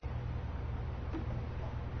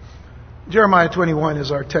Jeremiah 21 is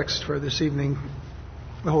our text for this evening,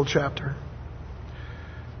 the whole chapter.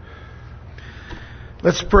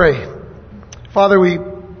 Let's pray. Father, we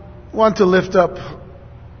want to lift up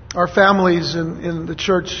our families in the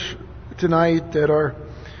church tonight that are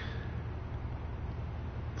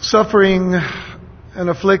suffering and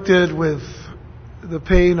afflicted with the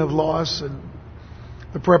pain of loss and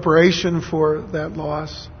the preparation for that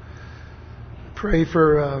loss. Pray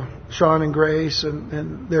for Sean and Grace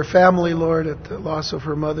and their family, Lord, at the loss of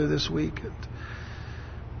her mother this week. And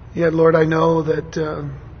yet, Lord, I know that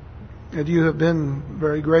you have been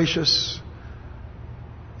very gracious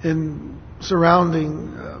in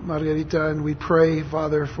surrounding Margarita, and we pray,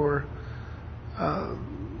 Father, for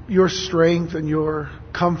your strength and your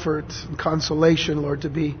comfort and consolation, Lord, to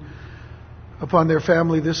be upon their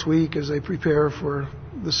family this week as they prepare for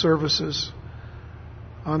the services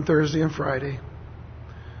on Thursday and Friday.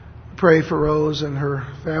 Pray for Rose and her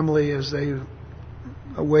family as they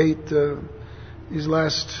await these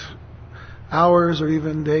last hours or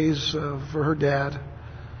even days for her dad.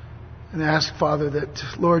 And ask, Father, that,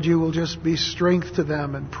 Lord, you will just be strength to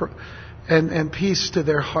them and peace to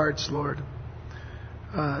their hearts, Lord,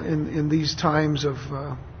 in these times of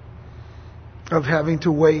having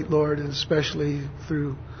to wait, Lord, and especially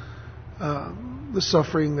through the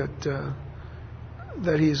suffering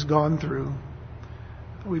that he's gone through.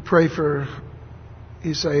 We pray for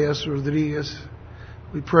Isaias Rodriguez.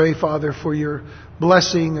 We pray, Father, for your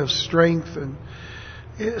blessing of strength and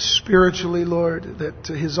spiritually, Lord, that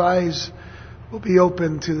his eyes will be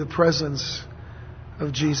open to the presence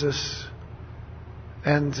of Jesus.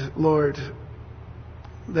 And, Lord,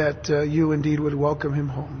 that you indeed would welcome him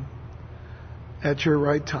home at your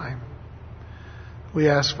right time. We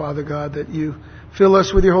ask, Father God, that you fill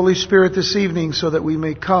us with your Holy Spirit this evening so that we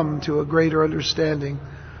may come to a greater understanding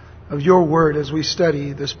of your word as we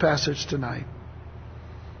study this passage tonight.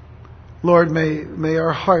 Lord, may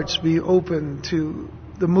our hearts be open to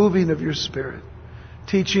the moving of your Spirit,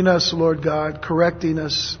 teaching us, Lord God, correcting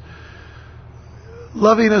us,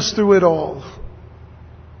 loving us through it all.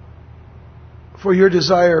 For your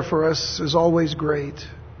desire for us is always great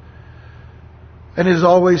and is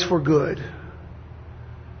always for good.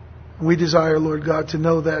 We desire, Lord God, to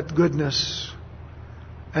know that goodness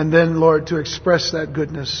and then, Lord, to express that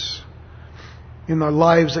goodness in our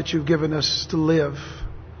lives that you've given us to live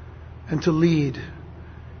and to lead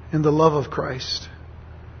in the love of Christ.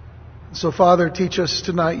 So, Father, teach us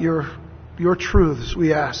tonight your truths,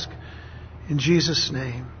 we ask. In Jesus'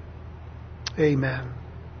 name, amen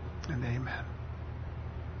and amen.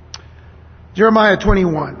 Jeremiah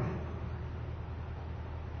 21.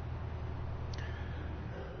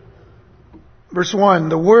 Verse 1,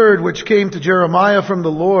 the word which came to Jeremiah from the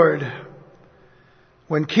Lord,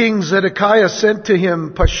 when King Zedekiah sent to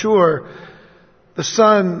him Pashur, the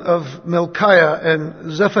son of Milkiah,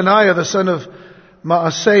 and Zephaniah, the son of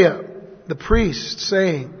Maaseiah, the priest,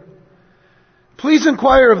 saying, please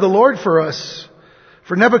inquire of the Lord for us,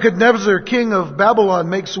 for Nebuchadnezzar, king of Babylon,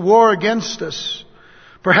 makes war against us.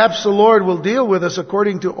 Perhaps the Lord will deal with us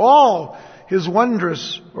according to all his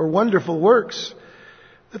wondrous or wonderful works,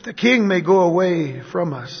 that the king may go away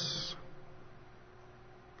from us.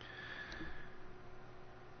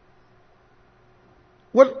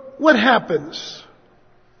 What happens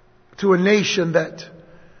to a nation that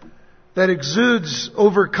exudes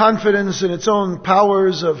overconfidence in its own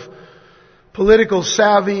powers of political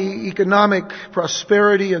savvy, economic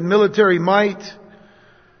prosperity, and military might,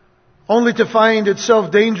 only to find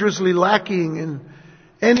itself dangerously lacking in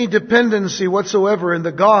any dependency whatsoever in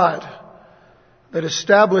the God that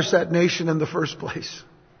established that nation in the first place?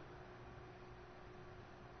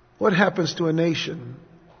 What happens to a nation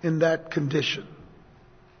in that condition?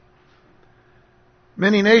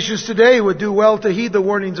 Many nations today would do well to heed the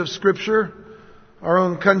warnings of Scripture, our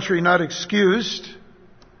own country not excused,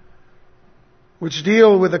 which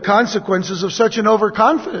deal with the consequences of such an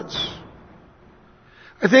overconfidence.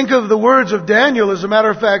 I think of the words of Daniel. As a matter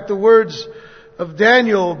of fact, the words of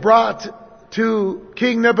Daniel brought to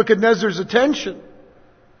King Nebuchadnezzar's attention.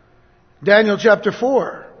 Daniel chapter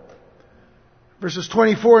 4, verses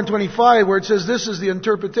 24 and 25, where it says, this is the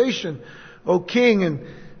interpretation, O king, and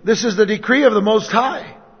this is the decree of the Most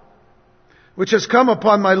High, which has come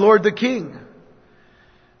upon my lord the king.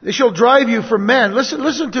 They shall drive you from men.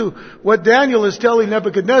 Listen to what Daniel is telling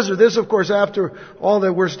Nebuchadnezzar. This, of course, after all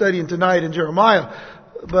that we're studying tonight in Jeremiah.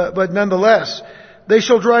 But nonetheless, they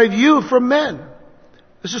shall drive you from men.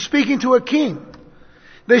 This is speaking to a king.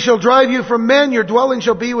 They shall drive you from men. Your dwelling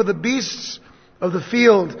shall be with the beasts of the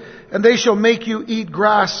field, and they shall make you eat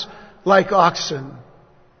grass like oxen.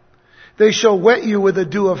 They shall wet you with the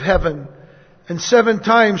dew of heaven, and 7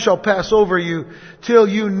 times shall pass over you, till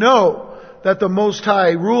you know that the Most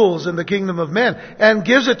High rules in the kingdom of men, and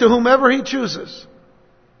gives it to whomever He chooses.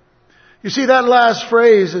 You see, that last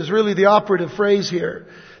phrase is really the operative phrase here.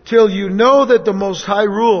 Till you know that the Most High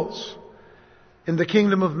rules in the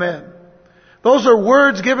kingdom of men. Those are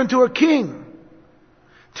words given to a king.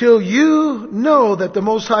 Till you know that the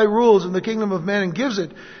Most High rules in the kingdom of men and gives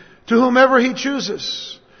it to whomever He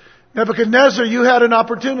chooses. Nebuchadnezzar, you had an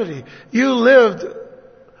opportunity. You lived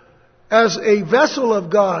as a vessel of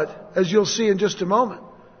God, as you'll see in just a moment.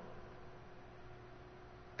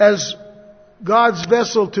 As God's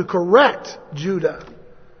vessel to correct Judah.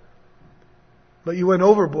 But you went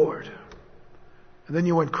overboard. And then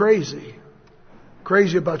you went crazy.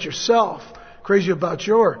 Crazy about yourself. Crazy about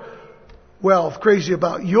your wealth. Crazy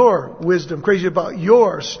about your wisdom. Crazy about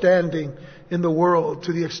your standing in the world,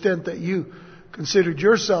 to the extent that you considered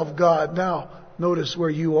yourself God. Now, notice where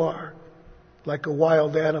you are. Like a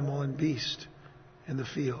wild animal and beast in the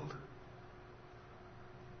field.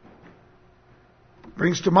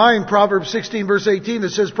 Brings to mind Proverbs 16 verse 18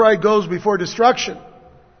 that says, pride goes before destruction,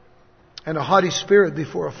 and a haughty spirit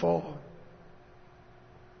before a fall.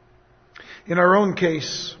 In our own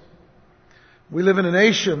case, we live in a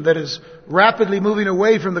nation that is rapidly moving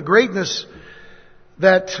away from the greatness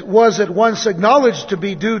that was at once acknowledged to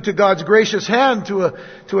be due to God's gracious hand,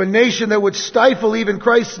 to a nation that would stifle even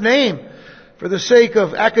Christ's name for the sake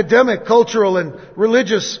of academic, cultural, and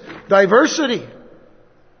religious diversity.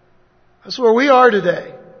 That's where we are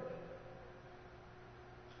today.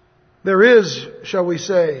 There is, shall we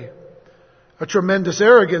say, a tremendous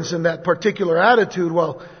arrogance in that particular attitude,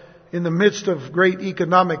 while in the midst of great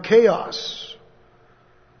economic chaos.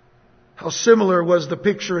 How similar was the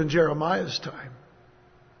picture in Jeremiah's time.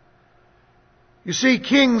 You see,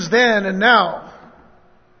 kings then and now,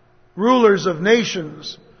 rulers of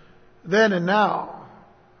nations then and now,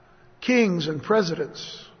 kings and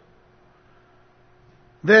presidents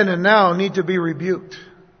then and now need to be rebuked,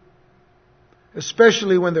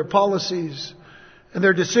 especially when their policies and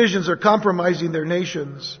their decisions are compromising their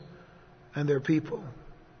nations and their people.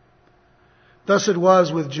 Thus it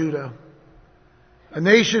was with Judah, a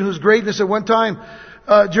nation whose greatness at one time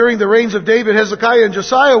during the reigns of David, Hezekiah, and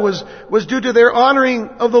Josiah was due to their honoring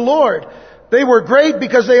of the Lord. They were great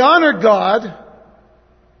because they honored God.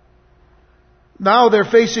 Now they're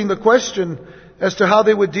facing the question as to how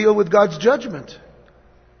they would deal with God's judgment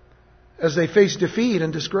as they face defeat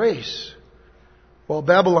and disgrace while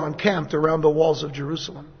Babylon camped around the walls of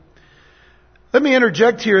Jerusalem. Let me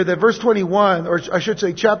interject here that verse 21, or I should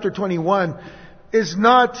say chapter 21, is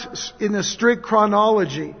not in a strict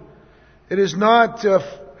chronology. It is not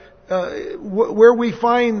where we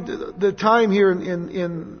find the time here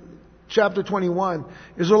in chapter 21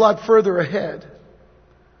 is a lot further ahead.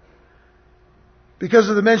 Because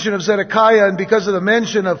of the mention of Zedekiah and because of the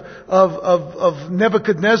mention of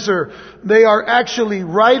Nebuchadnezzar, they are actually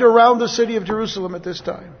right around the city of Jerusalem at this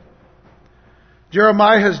time.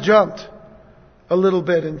 Jeremiah has jumped a little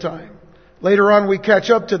bit in time. Later on we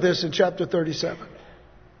catch up to this in chapter 37.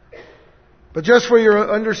 But just for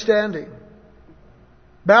your understanding,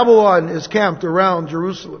 Babylon is camped around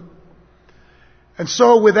Jerusalem. And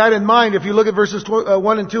so with that in mind, if you look at verses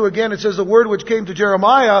 1 and 2 again, it says, the word which came to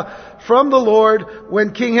Jeremiah from the Lord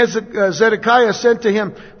when King Zedekiah sent to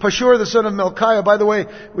him Pashur the son of Melchiah. By the way,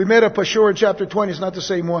 we met a Pashur in chapter 20. It's not the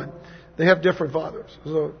same one. They have different fathers.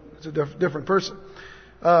 So it's a different person.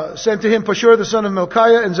 Sent to him Pashur the son of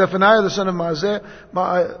Melchiah and Zephaniah the son of Maazeh,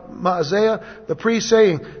 the priest,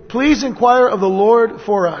 saying, please inquire of the Lord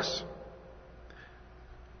for us.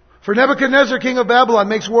 For Nebuchadnezzar, king of Babylon,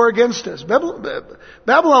 makes war against us.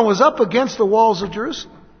 Babylon was up against the walls of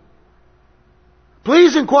Jerusalem.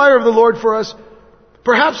 Please inquire of the Lord for us.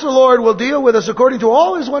 Perhaps the Lord will deal with us according to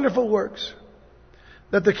all His wonderful works,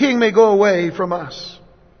 that the king may go away from us.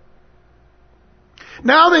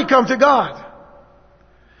 Now they come to God.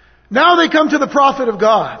 Now they come to the prophet of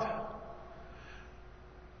God.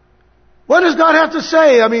 What does God have to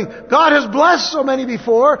say? I mean, God has blessed so many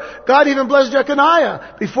before. God even blessed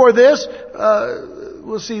Jeconiah before this.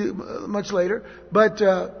 We'll see much later. But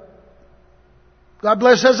God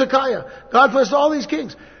blessed Hezekiah. God blessed all these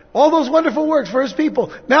kings. All those wonderful works for His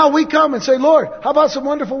people. Now we come and say, Lord, how about some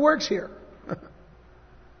wonderful works here?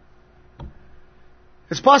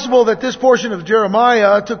 It's possible that this portion of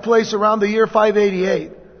Jeremiah took place around the year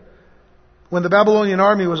 588. When the Babylonian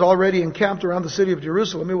army was already encamped around the city of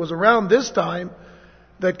Jerusalem. It was around this time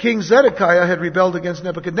that King Zedekiah had rebelled against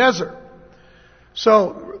Nebuchadnezzar.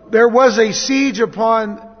 So there was a siege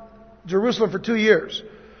upon Jerusalem for 2 years.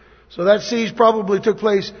 So that siege probably took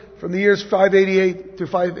place from the years 588 to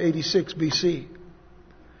 586 BC.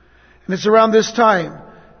 And it's around this time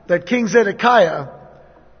that King Zedekiah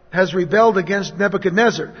has rebelled against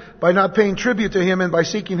Nebuchadnezzar by not paying tribute to him and by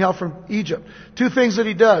seeking help from Egypt. Two things that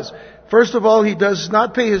he does. First of all, he does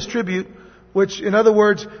not pay his tribute, which, in other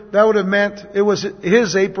words, that would have meant it was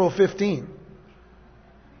his April 15.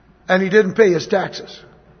 And he didn't pay his taxes.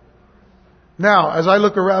 Now, as I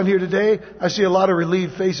look around here today, I see a lot of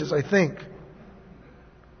relieved faces, I think.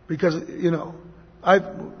 Because,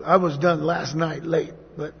 I was done last night late,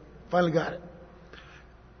 but finally got it.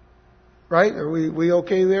 Right? Are we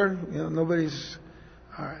okay there? Nobody's...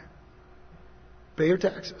 All right. Pay your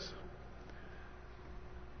taxes.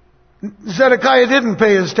 Zedekiah didn't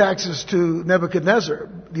pay his taxes to Nebuchadnezzar.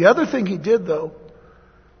 The other thing he did, though,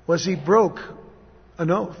 was he broke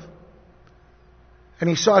an oath. And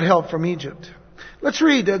he sought help from Egypt. Let's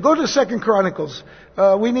read. Go to 2 Chronicles.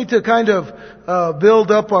 We need to kind of build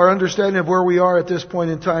up our understanding of where we are at this point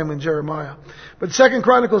in time in Jeremiah. But 2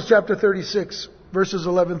 Chronicles chapter 36, verses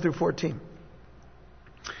 11 through 14.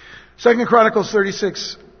 2 Chronicles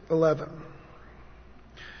 36:11.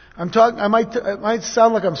 I might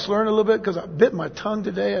sound like I'm slurring a little bit because I bit my tongue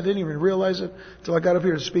today. I didn't even realize it until I got up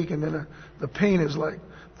here to speak, and then the pain is like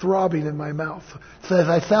throbbing in my mouth. So if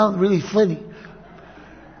I sound really funny,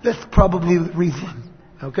 that's probably the reason.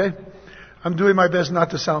 Okay? I'm doing my best not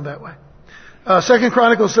to sound that way. 2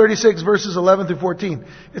 Chronicles 36, verses 11 through 14.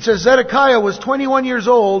 It says, Zedekiah was 21 years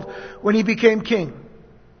old when he became king.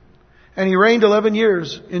 And he reigned 11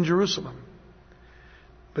 years in Jerusalem.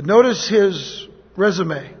 But notice his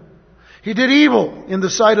resume. He did evil in the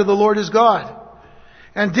sight of the Lord his God,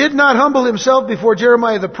 and did not humble himself before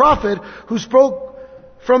Jeremiah the prophet, who spoke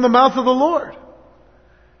from the mouth of the Lord.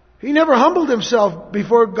 He never humbled himself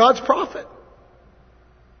before God's prophet.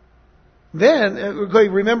 Then,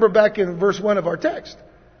 remember back in verse 1 of our text.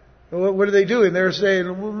 What are they doing? They're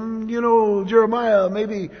saying, Jeremiah,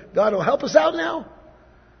 maybe God will help us out now.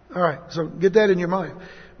 All right, so get that in your mind.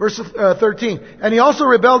 Verse 13. And he also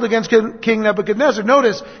rebelled against King Nebuchadnezzar.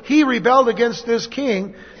 Notice, he rebelled against this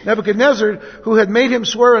king, Nebuchadnezzar, who had made him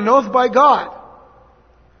swear an oath by God.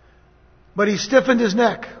 But he stiffened his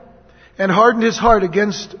neck and hardened his heart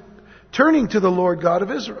against turning to the Lord God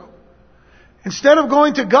of Israel. Instead of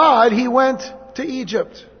going to God, he went to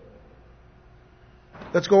Egypt.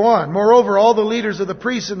 Let's go on. Moreover, all the leaders of the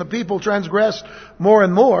priests and the people transgressed more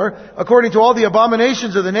and more, according to all the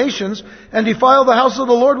abominations of the nations, and defiled the house of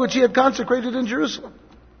the Lord which he had consecrated in Jerusalem.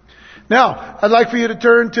 Now, I'd like for you to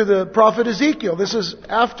turn to the prophet Ezekiel. This is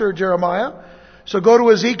after Jeremiah. So go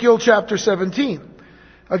to Ezekiel chapter 17.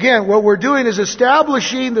 Again, what we're doing is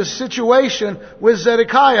establishing the situation with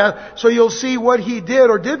Zedekiah, so you'll see what he did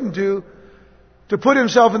or didn't do to put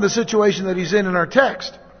himself in the situation that he's in our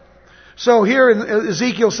text. So here in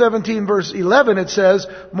Ezekiel 17 verse 11 it says,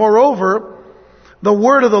 Moreover, the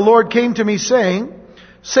word of the Lord came to me saying,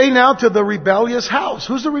 Say now to the rebellious house.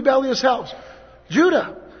 Who's the rebellious house?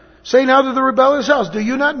 Judah. Say now to the rebellious house, do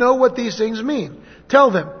you not know what these things mean?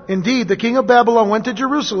 Tell them, indeed, the king of Babylon went to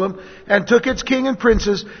Jerusalem and took its king and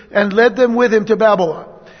princes and led them with him to Babylon.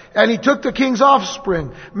 And he took the king's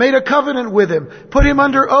offspring, made a covenant with him, put him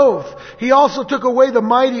under oath. He also took away the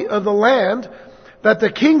mighty of the land, that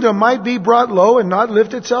the kingdom might be brought low and not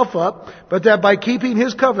lift itself up, but that by keeping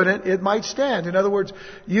his covenant it might stand. In other words,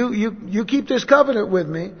 you keep this covenant with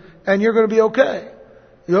me, and you're going to be okay.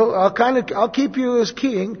 I'll keep you as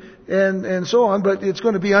king, and so on, but it's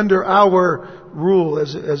going to be under our rule,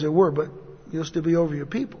 as it were. But you'll still be over your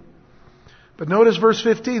people. But notice verse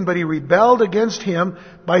 15. But he rebelled against him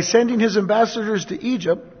by sending his ambassadors to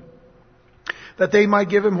Egypt, that they might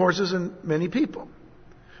give him horses and many people.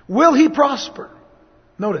 Will he prosper?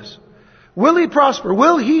 Notice. Will he prosper?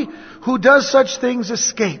 Will he who does such things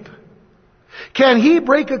escape? Can he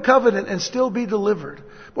break a covenant and still be delivered?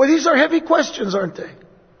 Boy, these are heavy questions, aren't they?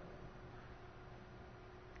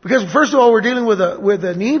 Because first of all, we're dealing with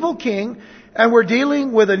an evil king, and we're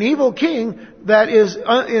dealing with an evil king that is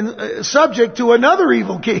subject to another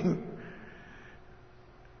evil king.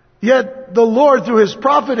 Yet the Lord, through his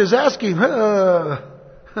prophet, is asking,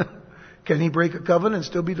 can he break a covenant and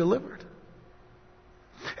still be delivered?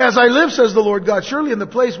 As I live, says the Lord God, surely in the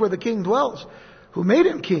place where the king dwells, who made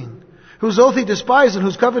him king, whose oath he despised and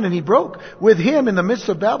whose covenant he broke, with him in the midst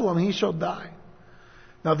of Babylon he shall die.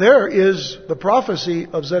 Now there is the prophecy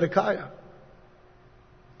of Zedekiah.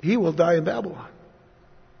 He will die in Babylon.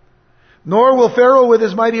 Nor will Pharaoh with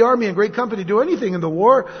his mighty army and great company do anything in the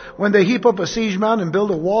war when they heap up a siege mound and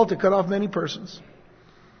build a wall to cut off many persons.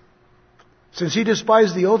 Since he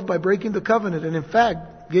despised the oath by breaking the covenant and in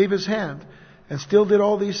fact gave his hand and still did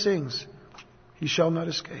all these things, he shall not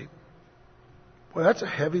escape. Well, that's a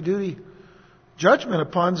heavy-duty judgment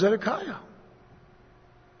upon Zedekiah.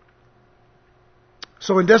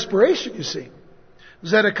 So in desperation, you see,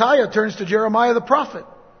 Zedekiah turns to Jeremiah the prophet.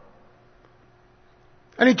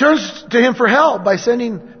 And he turns to him for help by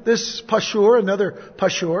sending this Pashur, another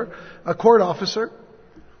Pashur, a court officer,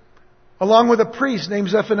 along with a priest named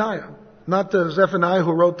Zephaniah. Not the Zephaniah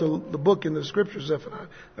who wrote the book in the scriptures, Zephaniah,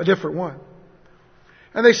 a different one.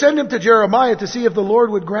 And they send him to Jeremiah to see if the Lord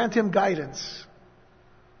would grant him guidance.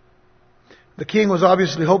 The king was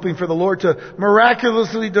obviously hoping for the Lord to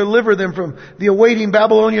miraculously deliver them from the awaiting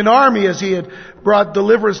Babylonian army as he had brought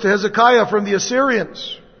deliverance to Hezekiah from the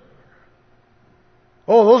Assyrians.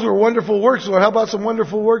 Oh, those were wonderful works, Lord. How about some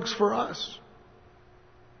wonderful works for us?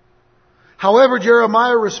 However,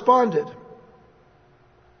 Jeremiah responded.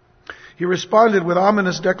 He responded with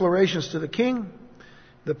ominous declarations to the king,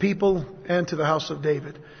 the people, and to the house of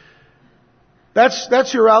David.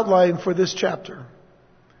 That's your outline for this chapter.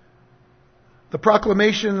 The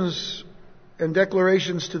proclamations and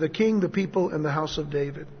declarations to the king, the people, and the house of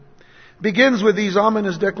David. Begins with these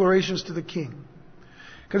ominous declarations to the king.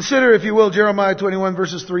 Consider, if you will, Jeremiah 21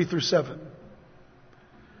 verses 3 through 7.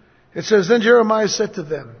 It says, Then Jeremiah said to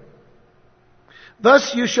them,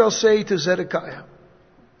 Thus you shall say to Zedekiah,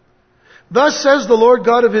 Thus says the Lord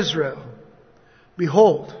God of Israel,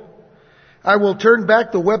 Behold, I will turn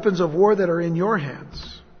back the weapons of war that are in your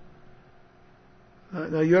hands.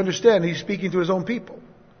 Now you understand, he's speaking to his own people.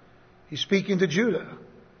 He's speaking to Judah.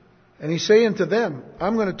 And he's saying to them,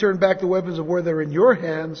 I'm going to turn back the weapons of war that are in your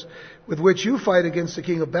hands, with which you fight against the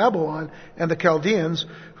king of Babylon and the Chaldeans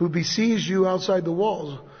who besiege you outside the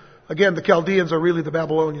walls. Again, the Chaldeans are really the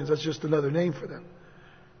Babylonians. That's just another name for them.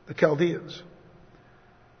 The Chaldeans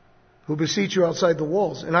who beseech you outside the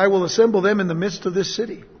walls. And I will assemble them in the midst of this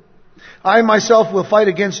city. I myself will fight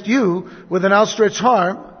against you with an outstretched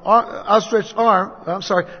hand,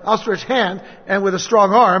 and with a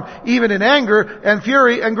strong arm, even in anger and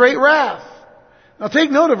fury and great wrath. Now take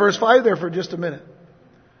note of verse 5 there for just a minute.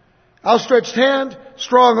 Outstretched hand,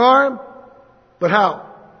 strong arm, but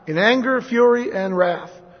how? In anger, fury, and wrath.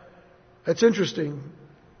 That's interesting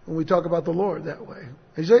when we talk about the Lord that way.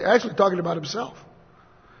 He's actually talking about himself.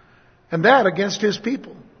 And that against his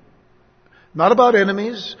people. Not about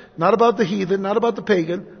enemies, not about the heathen, not about the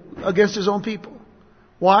pagan, against his own people.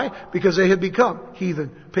 Why? Because they had become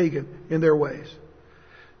heathen, pagan in their ways.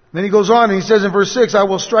 Then he goes on and he says in verse 6, I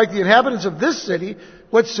will strike the inhabitants of this city.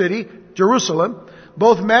 What city? Jerusalem.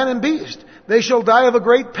 Both man and beast. They shall die of a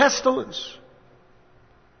great pestilence.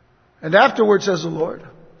 And afterward, says the Lord,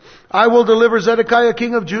 I will deliver Zedekiah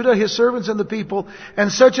king of Judah, his servants and the people, and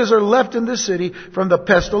such as are left in this city, from the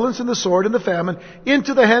pestilence and the sword and the famine,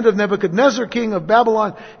 into the hand of Nebuchadnezzar king of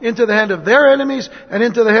Babylon, into the hand of their enemies, and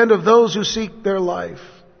into the hand of those who seek their life.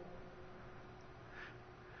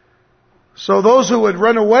 So those who would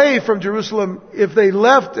run away from Jerusalem, if they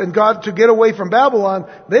left and got to get away from Babylon,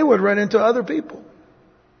 they would run into other people.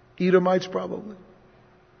 Edomites probably.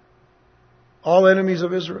 All enemies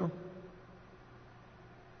of Israel.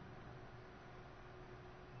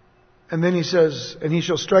 And then he says, and he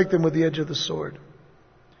shall strike them with the edge of the sword.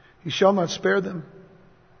 He shall not spare them,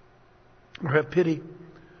 or have pity,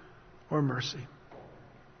 or mercy.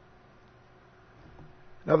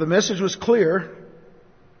 Now the message was clear,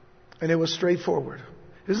 and it was straightforward.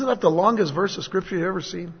 Isn't that the longest verse of Scripture you've ever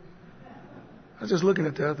seen? I was just looking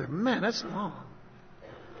at the other. Man, that's long.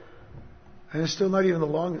 And it's still not even the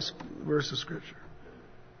longest verse of Scripture.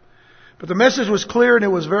 But the message was clear, and it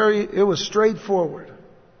was straightforward.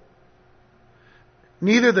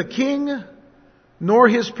 Neither the king nor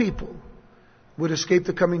his people would escape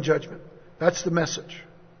the coming judgment. That's the message.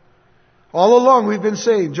 All along we've been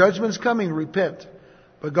saying, judgment's coming, repent.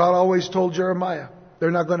 But God always told Jeremiah, they're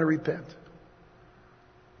not going to repent.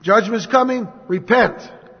 Judgment's coming, repent.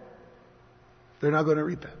 They're not going to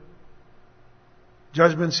repent.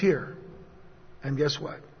 Judgment's here. And guess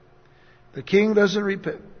what? The king doesn't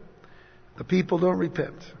repent. The people don't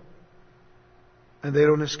repent. And they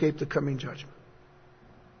don't escape the coming judgment.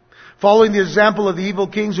 Following the example of the evil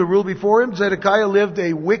kings who ruled before him, Zedekiah lived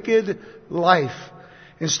a wicked life.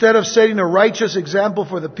 Instead of setting a righteous example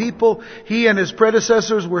for the people, he and his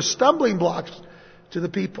predecessors were stumbling blocks to the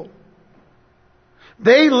people.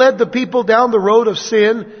 They led the people down the road of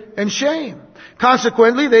sin and shame.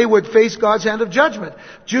 Consequently, they would face God's hand of judgment.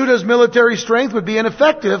 Judah's military strength would be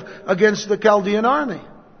ineffective against the Chaldean army.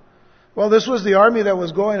 Well, this was the army that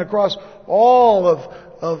was going across all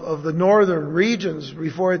of the northern regions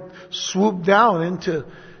before it swooped down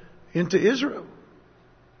into Israel.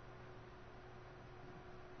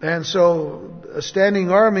 And so a standing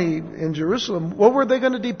army in Jerusalem, what were they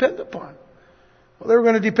going to depend upon? Well, they were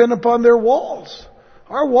going to depend upon their walls.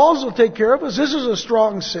 Our walls will take care of us. This is a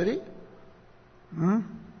strong city.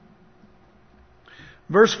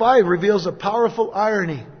 Verse 5 reveals a powerful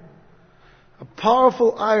irony. A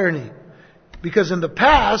powerful irony. Because in the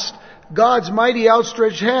past, God's mighty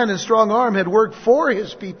outstretched hand and strong arm had worked for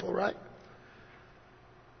His people, right?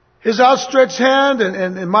 His outstretched hand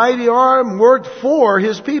and mighty arm worked for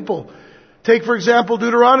His people. Take, for example,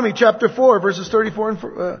 Deuteronomy chapter 4, verses 34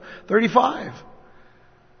 and 35.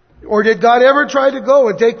 Or did God ever try to go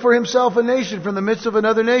and take for Himself a nation from the midst of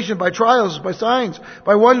another nation by trials, by signs,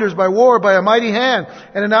 by wonders, by war, by a mighty hand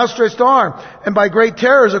and an outstretched arm, and by great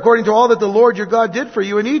terrors, according to all that the Lord your God did for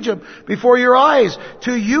you in Egypt before your eyes?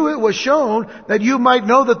 To you it was shown that you might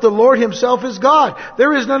know that the Lord Himself is God.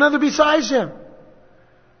 There is none other besides Him.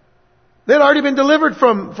 They had already been delivered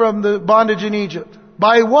from the bondage in Egypt.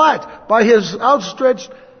 By what? By His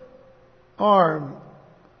outstretched arm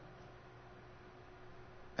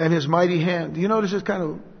and His mighty hand. Do you notice it's kind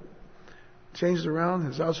of changed around?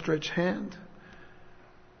 His outstretched hand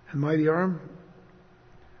and mighty arm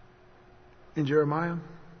in Jeremiah.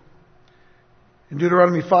 In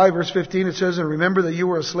Deuteronomy 5 verse 15 it says, "And remember that you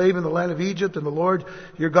were a slave in the land of Egypt, and the Lord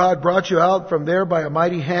your God brought you out from there by a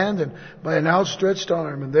mighty hand and by an outstretched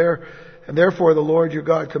arm. And therefore the Lord your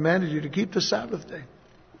God commanded you to keep the Sabbath day."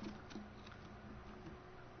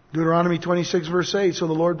 Deuteronomy 26 verse 8, "So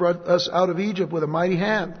the Lord brought us out of Egypt with a mighty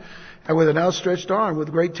hand and with an outstretched arm,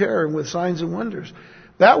 with great terror and with signs and wonders."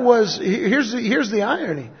 That was, here's the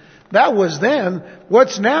irony. That was then.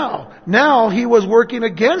 What's now? Now He was working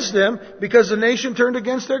against them because the nation turned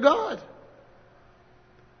against their God.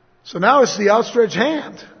 So now it's the outstretched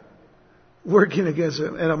hand working against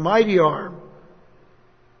them and a mighty arm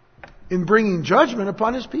in bringing judgment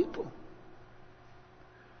upon His people.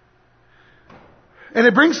 And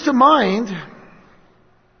it brings to mind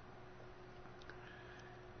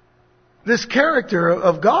this character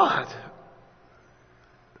of God.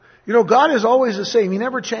 You know, God is always the same. He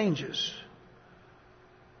never changes.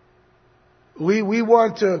 We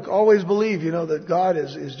want to always believe, you know, that God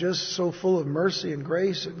is just so full of mercy and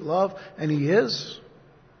grace and love. And He is.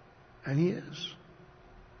 And He is.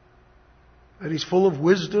 That He's full of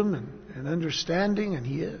wisdom and understanding, and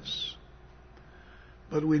He is.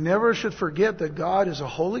 But we never should forget that God is a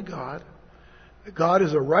holy God, that God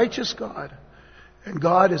is a righteous God, and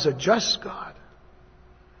God is a just God.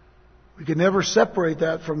 We can never separate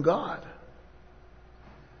that from God.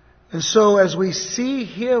 And so as we see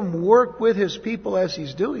Him work with His people as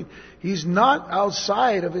He's doing, He's not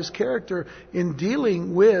outside of His character in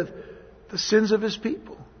dealing with the sins of His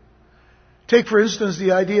people. Take, for instance,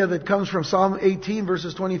 the idea that comes from Psalm 18,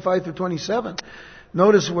 verses 25 through 27.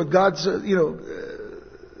 Notice what God says,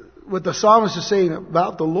 what the psalmist is saying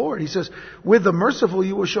about the Lord. He says, "With the merciful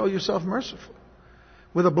you will show yourself merciful.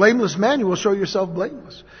 With a blameless man you will show yourself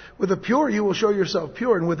blameless. With the pure you will show yourself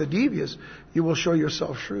pure. And with the devious you will show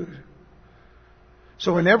yourself shrewd."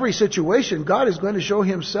 So in every situation, God is going to show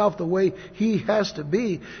Himself the way He has to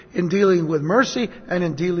be in dealing with mercy and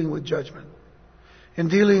in dealing with judgment. In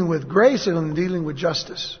dealing with grace and in dealing with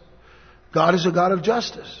justice. God is a God of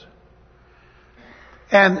justice.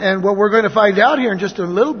 And what we're going to find out here in just a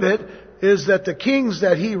little bit is that the kings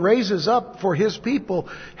that He raises up for His people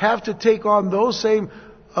have to take on those same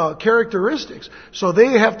characteristics. So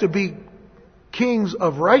they have to be kings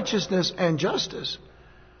of righteousness and justice.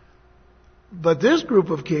 But this group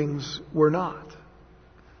of kings were not.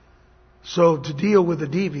 So to deal with the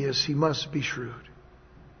devious, He must be shrewd.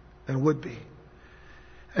 And would be.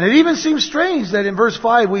 And it even seems strange that in verse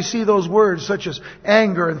 5 we see those words such as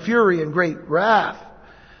anger and fury and great wrath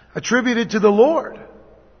attributed to the Lord.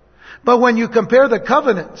 But when you compare the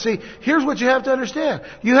covenant, see, here's what you have to understand.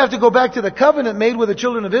 You have to go back to the covenant made with the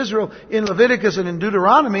children of Israel in Leviticus and in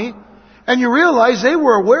Deuteronomy, and you realize they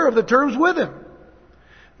were aware of the terms with Him.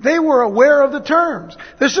 They were aware of the terms.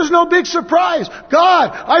 This is no big surprise.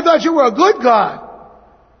 God, I thought you were a good God.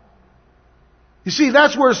 You see,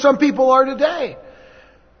 that's where some people are today.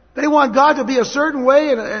 They want God to be a certain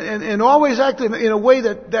way and always act in a way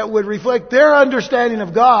that would reflect their understanding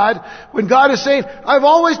of God, when God is saying, "I've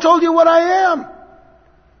always told you what I am.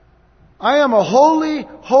 I am a holy,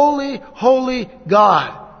 holy, holy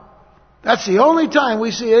God." That's the only time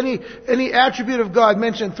we see any attribute of God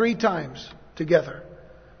mentioned 3 times together.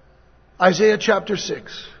 Isaiah chapter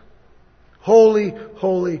 6. Holy,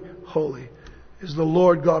 holy, holy is the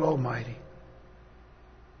Lord God Almighty.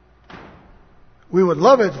 We would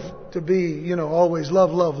love it to be, always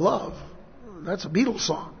love, love, love. That's a Beatles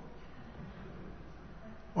song.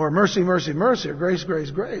 or mercy, mercy, mercy, or grace,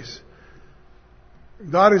 grace, grace.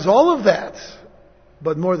 God is all of that.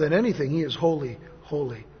 But more than anything, He is holy,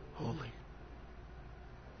 holy, holy.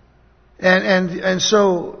 And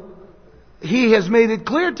so He has made it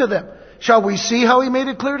clear to them. Shall we see how He made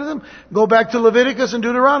it clear to them? Go back to Leviticus and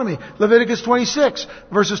Deuteronomy. Leviticus 26,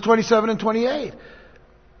 verses 27 and 28.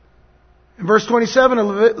 In verse 27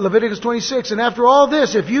 of Leviticus 26, and after all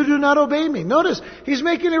this, if you do not obey me. Notice, He's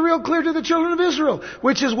making it real clear to the children of Israel,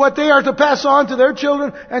 which is what they are to pass on to their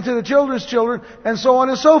children and to the children's children, and so on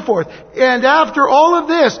and so forth. And after all of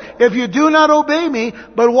this, if you do not obey me,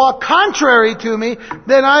 but walk contrary to me,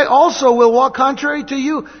 then I also will walk contrary to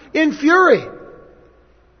you in fury.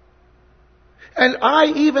 And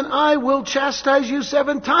I will chastise you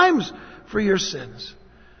 7 times for your sins.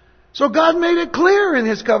 So God made it clear in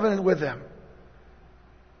His covenant with them.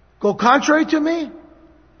 Go contrary to me,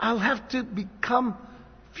 I'll have to become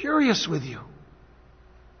furious with you.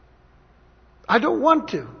 I don't want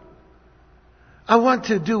to. I want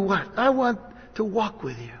to do what? I want to walk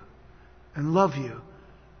with you and love you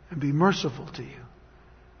and be merciful to you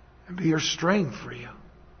and be your strength for you,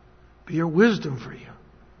 be your wisdom for you.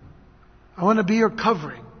 I want to be your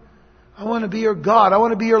covering. I want to be your God. I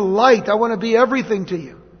want to be your light. I want to be everything to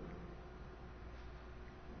you.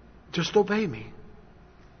 Just obey me.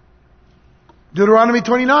 Deuteronomy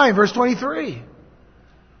 29, verse 23.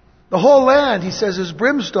 The whole land, He says, is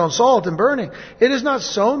brimstone, salt, and burning. It is not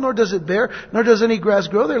sown, nor does it bear, nor does any grass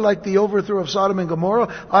grow there, like the overthrow of Sodom and Gomorrah,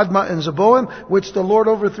 Admah and Zeboim, which the Lord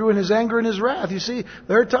overthrew in His anger and His wrath. You see,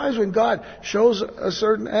 there are times when God shows a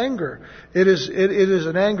certain anger. It is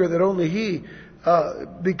an anger that only He,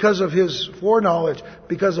 because of His foreknowledge,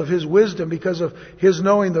 because of His wisdom, because of His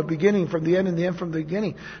knowing the beginning from the end and the end from the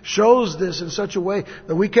beginning, shows this in such a way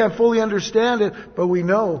that we can't fully understand it, but we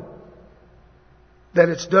know that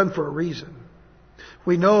it's done for a reason.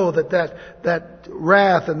 We know that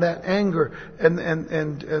wrath and that anger and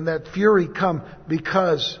that fury come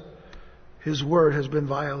because His word has been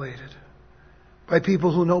violated by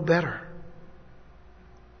people who know better.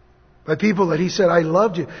 By people that He said, I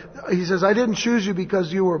loved you. He says, I didn't choose you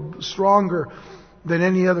because you were stronger than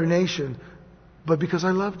any other nation, but because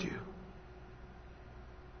I loved you.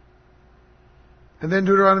 And then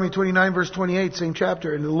Deuteronomy 29 verse 28, same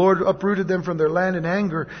chapter. And the Lord uprooted them from their land in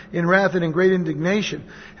anger, in wrath, and in great indignation,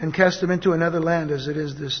 and cast them into another land as it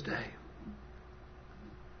is this day.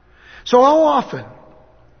 So how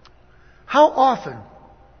often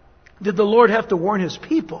did the Lord have to warn His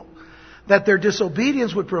people that their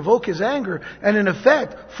disobedience would provoke His anger and in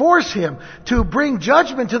effect force Him to bring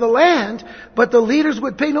judgment to the land, but the leaders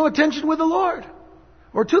would pay no attention with the Lord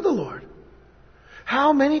or to the Lord?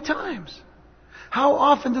 How many times? How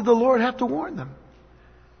often did the Lord have to warn them?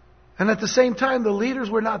 And at the same time, the leaders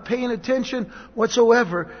were not paying attention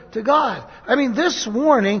whatsoever to God. I mean, this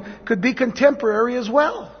warning could be contemporary as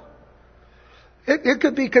well. It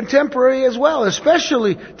could be contemporary as well,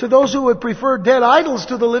 especially to those who would prefer dead idols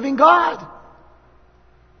to the living God,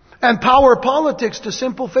 and power politics to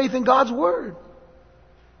simple faith in God's Word.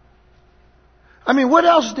 I mean, what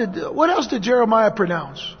else did Jeremiah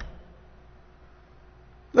pronounce?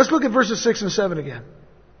 Let's look at verses 6 and 7 again.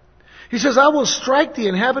 He says, I will strike the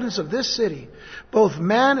inhabitants of this city, both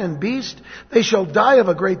man and beast. They shall die of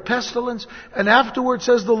a great pestilence. And afterward,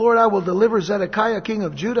 says the Lord, I will deliver Zedekiah, king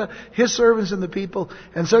of Judah, his servants and the people,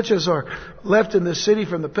 and such as are left in this city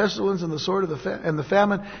from the pestilence and the sword and the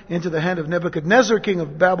famine, into the hand of Nebuchadnezzar, king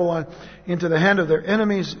of Babylon, into the hand of their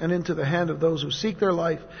enemies, and into the hand of those who seek their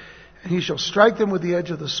life. And he shall strike them with the edge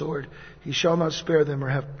of the sword. He shall not spare them or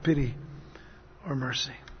have pity or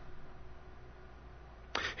mercy.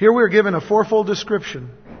 Here we are given a fourfold description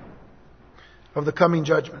of the coming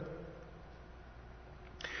judgment.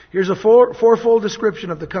 Here's a fourfold description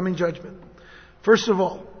of the coming judgment. First of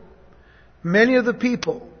all, many of the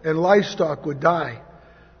people and livestock would die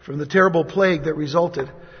from the terrible plague that resulted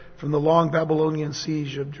from the long Babylonian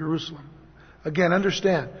siege of Jerusalem. Again,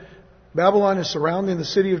 understand, Babylon is surrounding the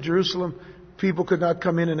city of Jerusalem. People could not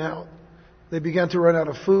come in and out. They began to run out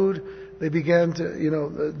of food. They began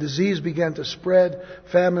to, disease began to spread.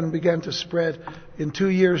 Famine began to spread. In 2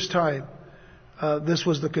 years' time, this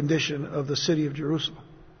was the condition of the city of Jerusalem.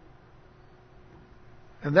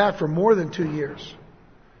 And that for more than 2 years.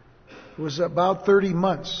 It was about 30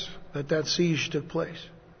 months that siege took place.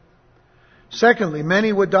 Secondly,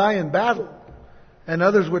 many would die in battle. And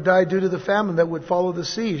others would die due to the famine that would follow the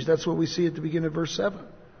siege. That's what we see at the beginning of verse 7.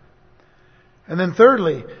 And then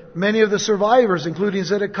thirdly, many of the survivors, including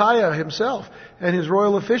Zedekiah himself and his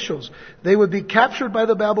royal officials, they would be captured by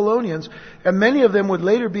the Babylonians, and many of them would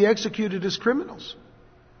later be executed as criminals.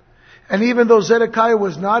 And even though Zedekiah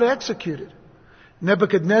was not executed,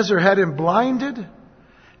 Nebuchadnezzar had him blinded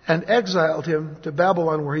and exiled him to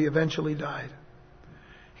Babylon, where he eventually died.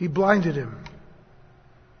 He blinded him.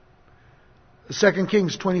 2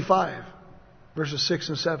 Kings 25, verses 6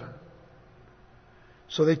 and 7.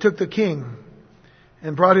 So they took the king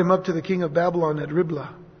and brought him up to the king of Babylon at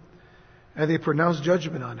Riblah, and they pronounced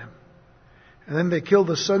judgment on him. And then they killed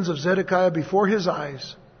the sons of Zedekiah before his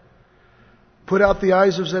eyes, put out the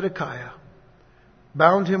eyes of Zedekiah,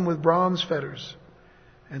 bound him with bronze fetters,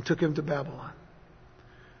 and took him to Babylon.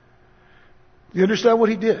 You understand what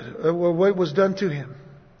he did, what was done to him?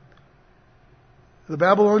 The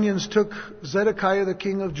Babylonians took Zedekiah, the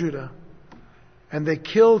king of Judah, and they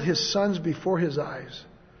killed his sons before his eyes.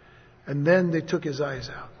 And then they took his eyes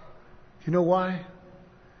out. You know why?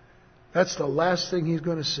 That's the last thing he's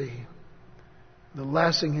going to see. The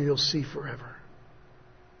last thing he'll see forever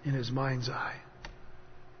in his mind's eye.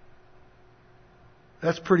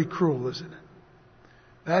 That's pretty cruel, isn't it?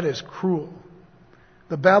 That is cruel.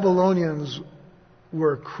 The Babylonians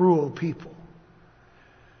were cruel people.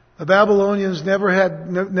 The Babylonians never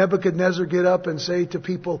had Nebuchadnezzar get up and say to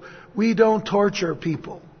people, "We don't torture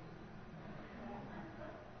people."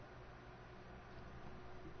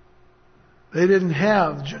 They didn't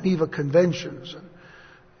have Geneva Conventions and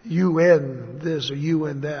UN this or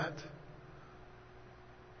UN that.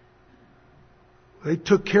 They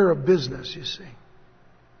took care of business, you see.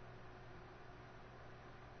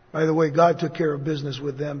 By the way, God took care of business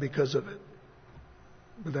with them because of it.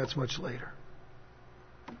 But that's much later.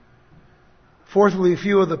 Fourthly,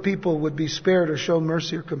 few of the people would be spared or show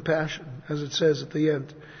mercy or compassion. As it says at the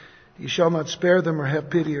end, "He shall not spare them or have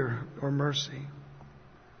pity or mercy."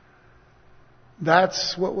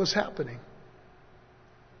 That's what was happening.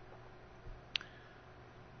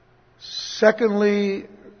 Secondly,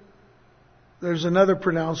 there's another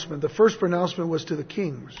pronouncement. The first pronouncement was to the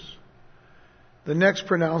kings. The next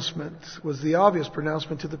pronouncement was the obvious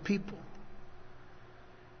pronouncement to the people.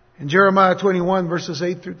 In Jeremiah 21, verses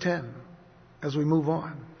 8 through 10, as we move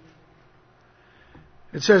on,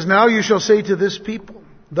 it says, "Now you shall say to this people,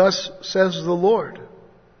 thus says the Lord,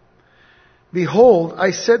 behold,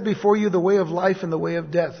 I set before you the way of life and the way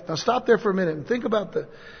of death." Now stop there for a minute and think about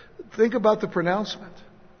the pronouncement.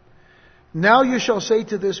 "Now you shall say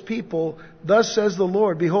to this people, thus says the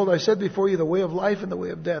Lord, behold, I set before you the way of life and the way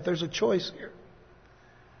of death." There's a choice here.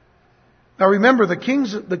 Now remember, the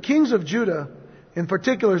kings of Judah, in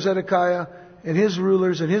particular Zedekiah and his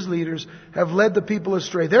rulers and his leaders, have led the people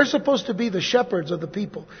astray. They're supposed to be the shepherds of the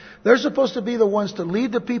people. They're supposed to be the ones to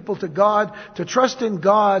lead the people to God, to trust in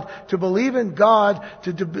God, to believe in God,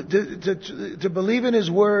 to believe in His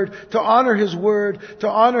Word, to honor His Word, to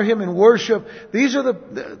honor Him in worship. These are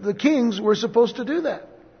the kings were supposed to do that.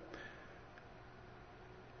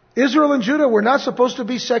 Israel and Judah were not supposed to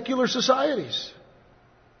be secular societies.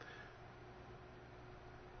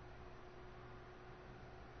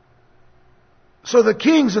 So the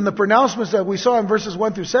kings and the pronouncements that we saw in verses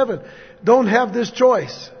 1 through 7 don't have this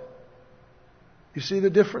choice. You see the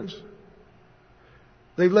difference?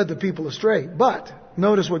 They've led the people astray. But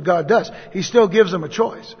notice what God does. He still gives them a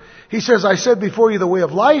choice. He says, "I set before you the way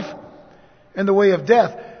of life and the way of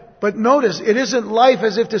death." But notice, it isn't life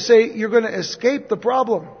as if to say you're going to escape the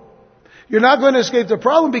problem. You're not going to escape the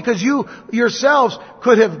problem because you yourselves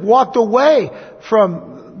could have walked away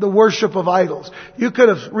from the worship of idols. You could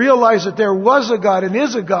have realized that there was a God and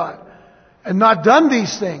is a God and not done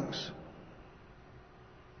these things.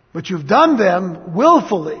 But you've done them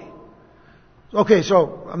willfully. Okay,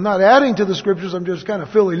 so I'm not adding to the scriptures. I'm just kind of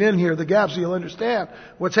filling in here the gaps so you'll understand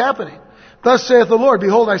what's happening. "Thus saith the Lord,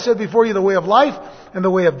 behold, I set before you the way of life and the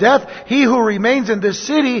way of death. He who remains in this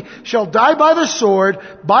city shall die by the sword,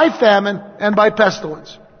 by famine, and by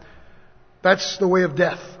pestilence." That's the way of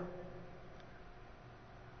death.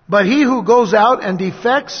 "But he who goes out and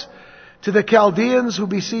defects to the Chaldeans who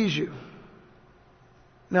besiege you."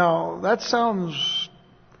 Now, that sounds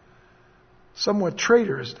somewhat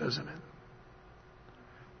traitorous, doesn't it?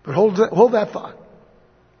 But hold that thought.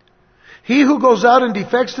 "He who goes out and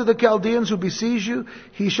defects to the Chaldeans who besiege you,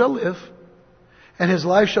 he shall live, and his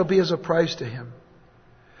life shall be as a prize to him.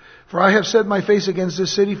 For I have set my face against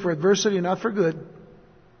this city for adversity and not for good,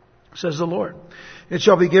 says the Lord. It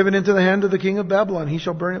shall be given into the hand of the king of Babylon. He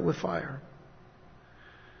shall burn it with fire."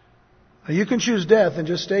 Now you can choose death and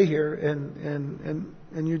just stay here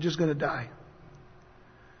and you're just going to die.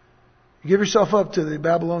 You give yourself up to the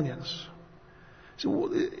Babylonians. So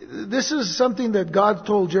this is something that God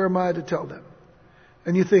told Jeremiah to tell them.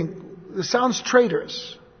 And you think, this sounds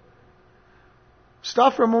traitorous.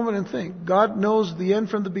 Stop for a moment and think. God knows the end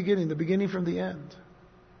from the beginning from the end.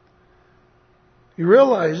 He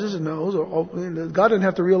realizes and knows, God doesn't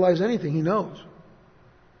have to realize anything, He knows,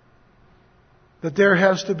 that there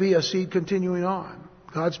has to be a seed continuing on.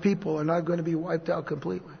 God's people are not going to be wiped out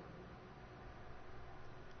completely.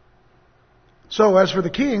 So as for the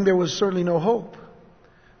king, there was certainly no hope.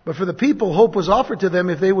 But for the people, hope was offered to them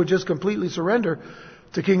if they would just completely surrender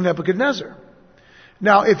to King Nebuchadnezzar.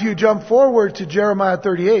 Now, if you jump forward to Jeremiah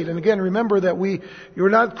 38, and again, remember that you're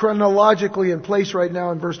not chronologically in place right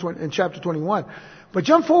now in chapter 21, but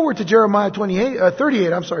jump forward to Jeremiah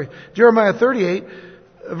 38, Jeremiah 38,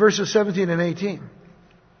 verses 17 and 18.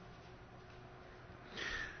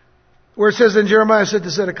 Where it says, then Jeremiah said to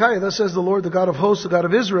Zedekiah, thus says the Lord, the God of hosts, the God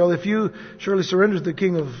of Israel, if you surely surrender to the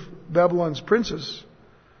king of Babylon's princes,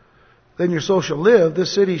 then your soul shall live.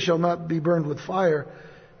 This city shall not be burned with fire,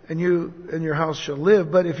 and you and your house shall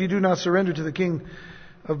live. But if you do not surrender to the king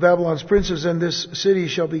of Babylon's princes, then this city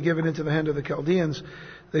shall be given into the hand of the Chaldeans.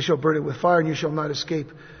 They shall burn it with fire, and you shall not escape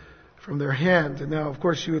from their hand. And now, of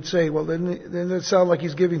course, you would say, well, then it sounds like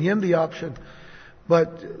he's giving him the option.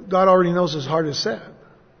 But God already knows his heart is set.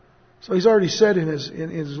 So he's already set in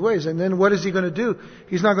his ways. And then what is he going to do?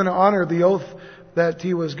 He's not going to honor the oath that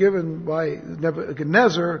he was given by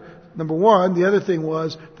Nebuchadnezzar, number one. The other thing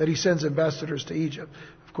was that he sends ambassadors to Egypt.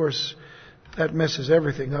 Of course, that messes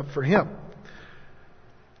everything up for him.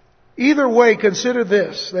 Either way, consider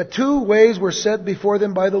this, that two ways were set before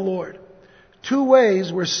them by the Lord. Two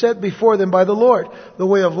ways were set before them by the Lord. The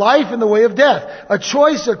way of life and the way of death. A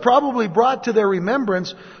choice that probably brought to their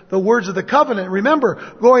remembrance the words of the covenant.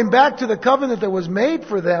 Remember, going back to the covenant that was made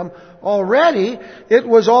for them already, it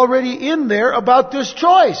was already in there about this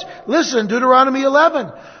choice. Listen, Deuteronomy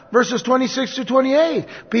 11, verses 26 to 28.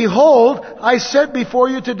 Behold, I set before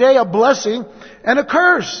you today a blessing and a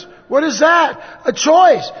curse. What is that? A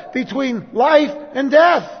choice between life and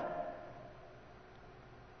death.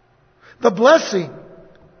 The blessing,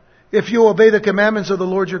 if you obey the commandments of the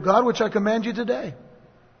Lord your God, which I command you today.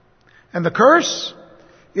 And the curse,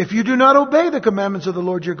 if you do not obey the commandments of the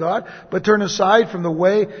Lord your God, but turn aside from the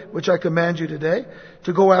way which I command you today,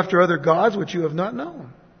 to go after other gods which you have not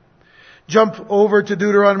known. Jump over to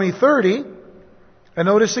Deuteronomy 30, and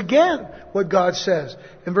notice again what God says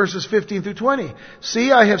in verses 15 through 20.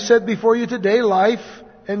 See, I have set before you today life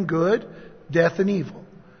and good, death and evil.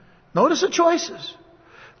 Notice the choices.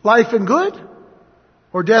 Life and good,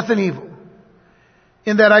 or death and evil.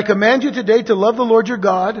 In that I command you today to love the Lord your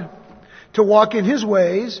God, to walk in His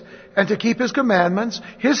ways, and to keep His commandments,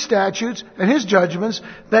 His statutes, and His judgments,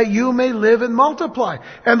 that you may live and multiply.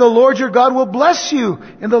 And the Lord your God will bless you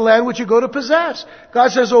in the land which you go to possess. God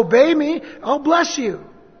says, obey me, I'll bless you.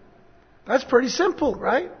 That's pretty simple,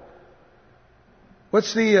 right?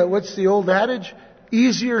 What's the old adage?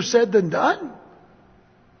 Easier said than done.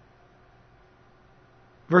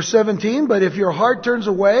 Verse 17, but if your heart turns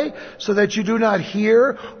away so that you do not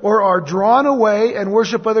hear or are drawn away and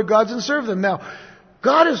worship other gods and serve them. Now,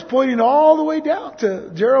 God is pointing all the way down to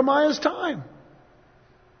Jeremiah's time.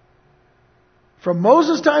 From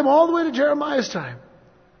Moses' time all the way to Jeremiah's time.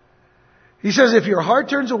 He says, if your heart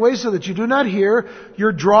turns away so that you do not hear,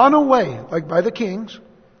 you're drawn away, like by the kings,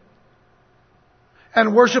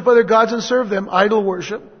 and worship other gods and serve them, idol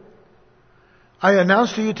worship. I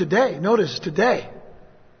announce to you today, notice today,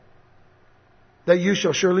 that you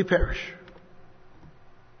shall surely perish.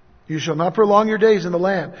 You shall not prolong your days in the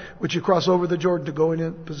land which you cross over the Jordan to go in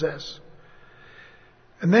and possess.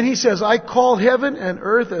 And then he says, I call heaven and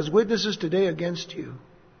earth as witnesses today against you,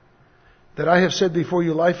 that I have set before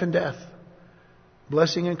you life and death,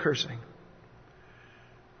 blessing and cursing.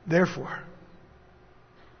 Therefore,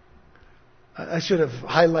 I should have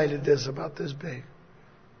highlighted this about this big.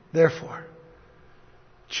 Therefore,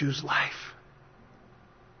 choose life.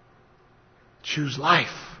 Choose life.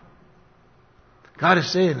 God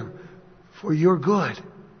is saying, for your good,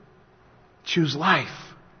 choose life.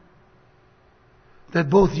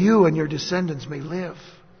 That both you and your descendants may live.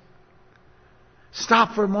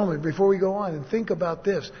 Stop for a moment before we go on and think about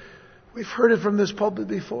this. We've heard it from this pulpit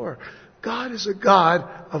before. God is a God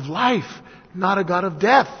of life, not a God of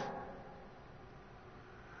death.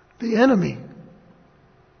 The enemy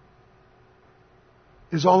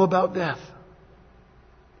is all about death.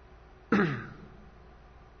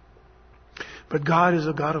 But God is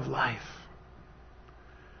a God of life.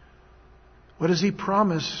 What does He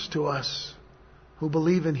promise to us who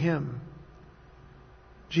believe in Him?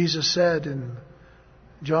 Jesus said in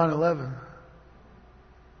John 11,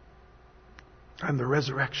 I'm the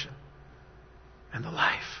resurrection and the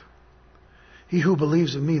life. He who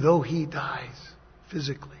believes in me, though he dies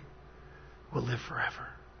physically, will live forever.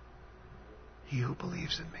 He who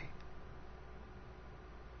believes in me.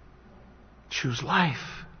 Choose life.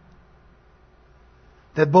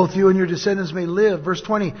 That both you and your descendants may live. Verse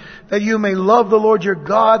 20, that you may love the Lord your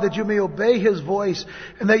God, that you may obey His voice,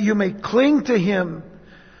 and that you may cling to Him.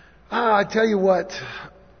 I tell you what,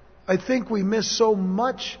 I think we miss so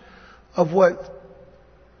much of what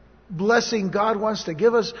blessing God wants to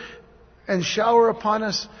give us and shower upon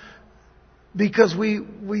us because we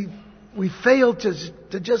fail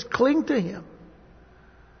to just cling to Him.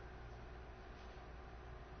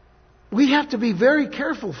 We have to be very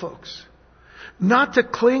careful, folks, not to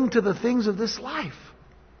cling to the things of this life.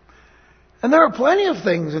 And there are plenty of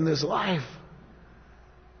things in this life.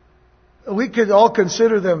 We could all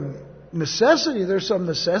consider them necessity. There's some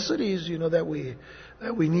necessities, that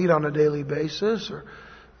we need on a daily basis or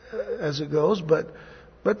as it goes. But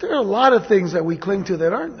there are a lot of things that we cling to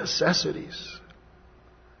that aren't necessities.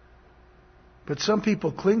 But some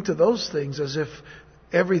people cling to those things as if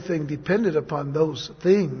everything depended upon those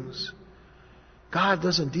things. God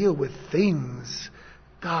doesn't deal with things.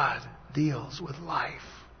 God deals with life.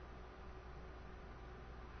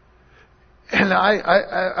 And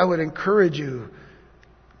I would encourage you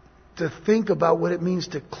to think about what it means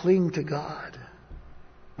to cling to God.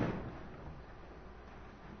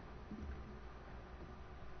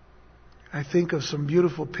 I think of some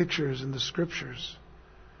beautiful pictures in the Scriptures,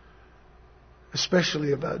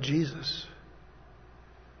 especially about Jesus.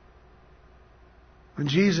 When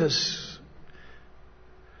Jesus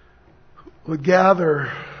would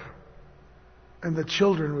gather and the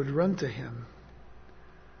children would run to Him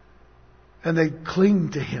and they'd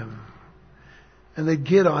cling to Him and they'd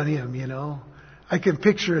get on Him, I can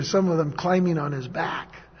picture some of them climbing on His back,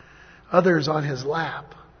 others on His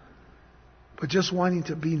lap, but just wanting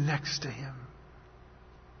to be next to Him.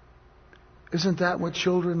 Isn't that what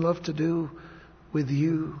children love to do with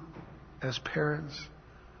you as parents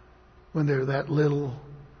when they're that little?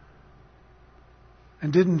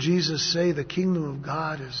 And didn't Jesus say the kingdom of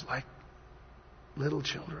God is like little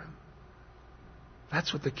children?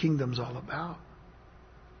 That's what the kingdom's all about.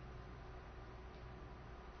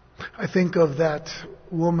 I think of that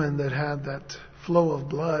woman that had that flow of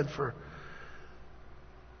blood for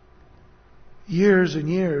years and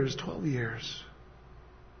years, 12 years.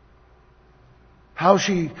 How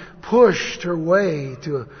she pushed her way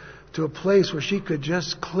to a place where she could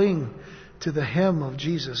just cling to the hem of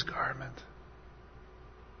Jesus' garment.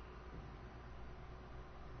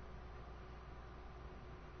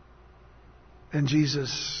 And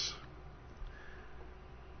Jesus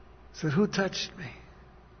said, "Who touched me?"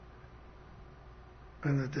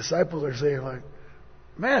 And the disciples are saying, like,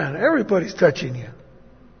 "Man, everybody's touching you."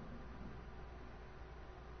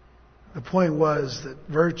 The point was that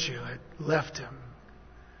virtue had left him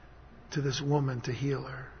to this woman to heal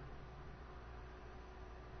her.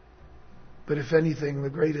 But if anything, the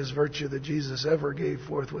greatest virtue that Jesus ever gave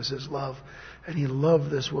forth was His love. And He loved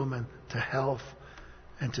this woman to health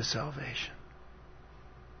and to salvation.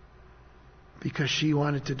 Because she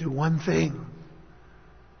wanted to do one thing,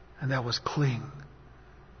 and that was cling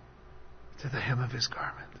to the hem of His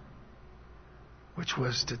garment, which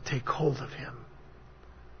was to take hold of Him.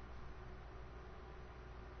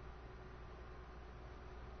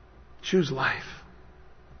 Choose life,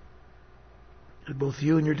 that both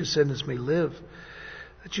you and your descendants may live,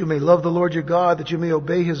 that you may love the Lord your God, that you may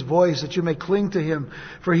obey His voice, that you may cling to Him,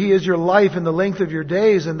 for He is your life and the length of your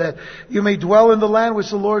days, and that you may dwell in the land which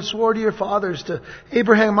the Lord swore to your fathers, to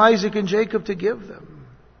Abraham, Isaac, and Jacob, to give them.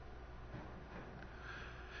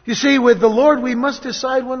 You see, with the Lord we must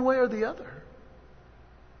decide one way or the other.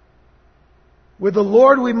 With the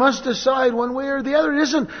Lord we must decide one way or the other. It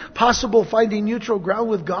isn't possible finding neutral ground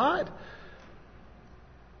with God.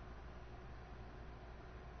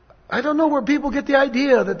 I don't know where people get the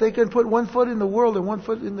idea that they can put one foot in the world and one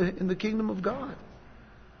foot in the kingdom of God.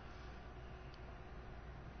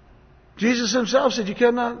 Jesus Himself said you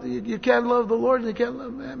can't love the Lord and you can't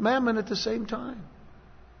love mammon at the same time.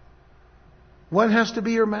 One has to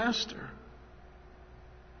be your master.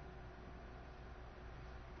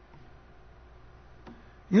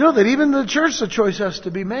 You know that even in the church the choice has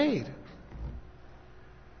to be made.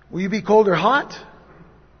 Will you be cold or hot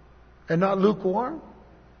and not lukewarm?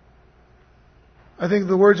 I think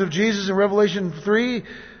the words of Jesus in Revelation 3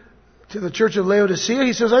 to the church of Laodicea,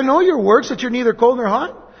 He says, "I know your works, that you're neither cold nor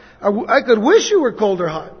hot. I could wish you were cold or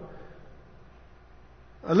hot.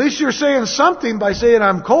 At least you're saying something by saying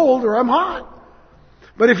I'm cold or I'm hot.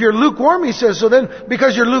 But if you're lukewarm," He says, "so then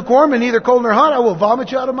because you're lukewarm and neither cold nor hot, I will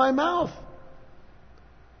vomit you out of my mouth.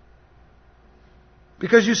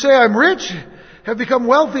 Because you say I'm rich, have become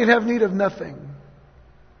wealthy, and have need of nothing,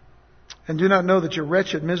 and do not know that you're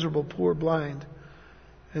wretched, miserable, poor, blind,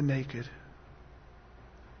 and naked."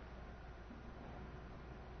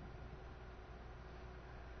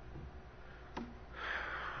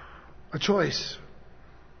 a choice.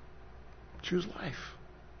 Choose life.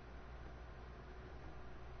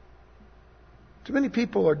 Too many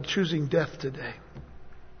people are choosing death today.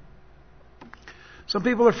 Some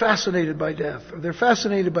people are fascinated by death. Or they're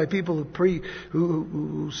fascinated by people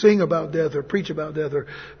who sing about death or preach about death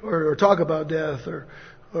or talk about death or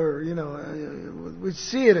we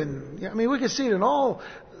see it we can see it in all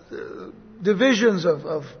divisions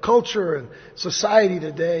of culture and society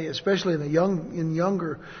today, especially in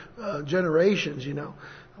younger generations.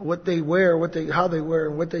 What they wear, how they wear,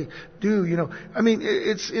 and what they do.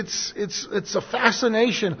 It's a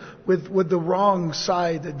fascination with the wrong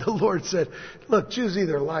side that the Lord said, look, choose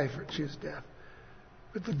either life or choose death.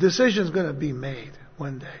 But the decision's going to be made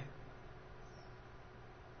one day.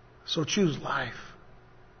 So choose life.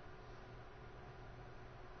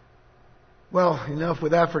 Well, enough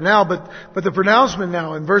with that for now, but the pronouncement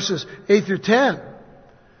now in verses 8 through 10.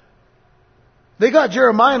 They got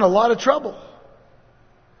Jeremiah in a lot of trouble.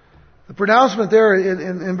 The pronouncement there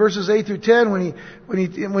in verses 8 through 10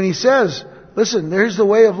 when he says, listen, there's the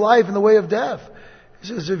way of life and the way of death. He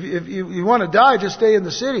says, if you want to die, just stay in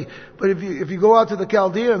the city. But if you go out to the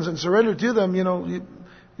Chaldeans and surrender to them,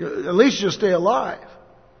 at least you'll stay alive.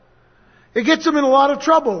 It gets him in a lot of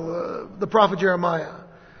trouble, the prophet Jeremiah.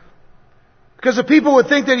 Because the people would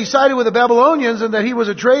think that he sided with the Babylonians and that he was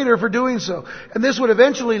a traitor for doing so. And this would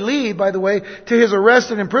eventually lead, by the way, to his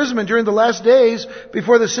arrest and imprisonment during the last days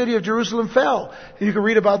before the city of Jerusalem fell. And you can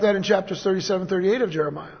read about that in chapters 37, 38 of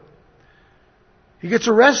Jeremiah. He gets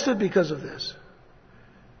arrested because of this.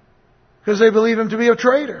 Because they believe him to be a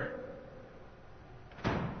traitor.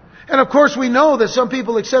 And of course we know that some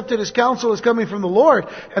people accepted his counsel as coming from the Lord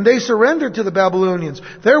and they surrendered to the Babylonians.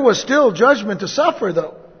 There was still judgment to suffer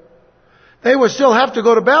though. They would still have to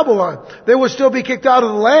go to Babylon. They would still be kicked out of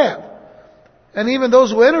the land. And even those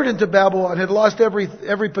who entered into Babylon had lost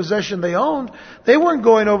every possession they owned. They weren't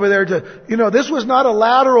going over there this was not a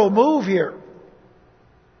lateral move here.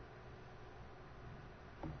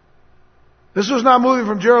 This was not moving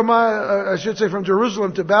from from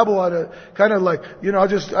Jerusalem to Babylon, kind of like, I'll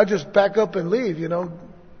just back up and leave,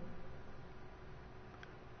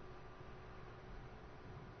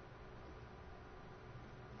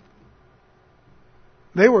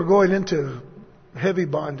 They were going into heavy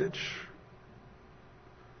bondage.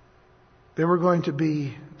 They were going to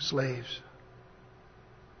be slaves.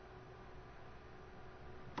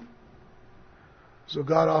 So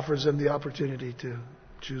God offers them the opportunity to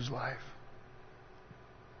choose life.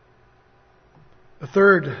 The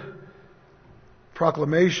third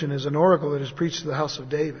proclamation is an oracle that is preached to the house of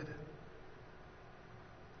David.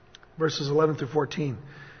 Verses 11 through 14,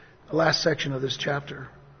 the last section of this chapter.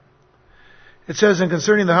 It says, and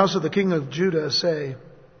concerning the house of the king of Judah, say,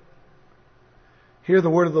 hear the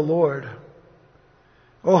word of the Lord.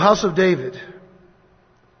 O house of David,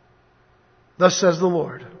 thus says the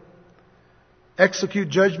Lord, execute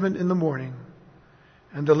judgment in the morning,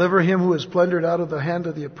 and deliver him who is plundered out of the hand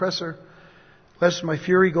of the oppressor, lest my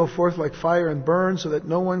fury go forth like fire and burn, so that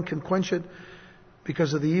no one can quench it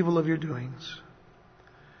because of the evil of your doings.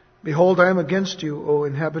 Behold, I am against you, O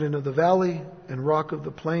inhabitant of the valley and rock of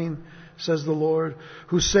the plain, says the Lord,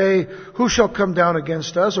 who say, who shall come down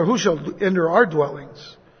against us, or who shall enter our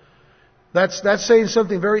dwellings? That's saying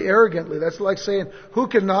something very arrogantly. That's like saying, who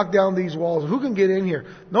can knock down these walls? Who can get in here?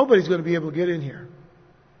 Nobody's going to be able to get in here.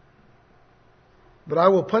 But I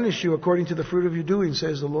will punish you according to the fruit of your doing,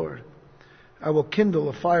 says the Lord. I will kindle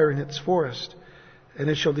a fire in its forest,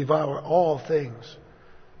 and it shall devour all things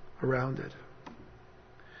around it.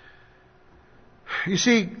 You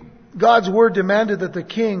see, God's word demanded that the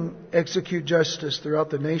king execute justice throughout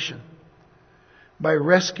the nation by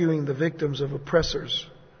rescuing the victims of oppressors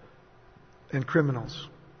and criminals.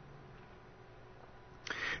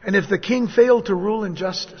 And if the king failed to rule in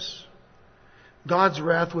justice, God's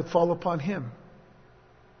wrath would fall upon him.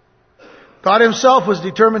 God himself was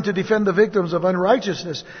determined to defend the victims of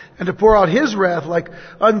unrighteousness and to pour out his wrath like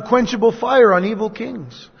unquenchable fire on evil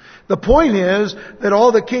kings. The point is that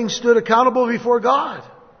all the kings stood accountable before God.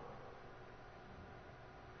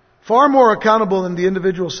 Far more accountable than the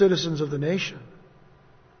individual citizens of the nation.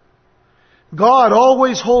 God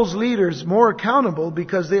always holds leaders more accountable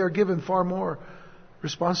because they are given far more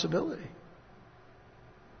responsibility.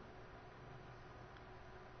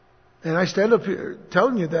 And I stand up here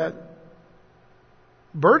telling you that,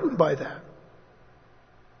 burdened by that.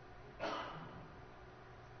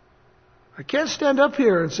 I can't stand up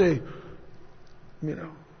here and say,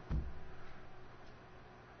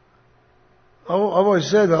 I've always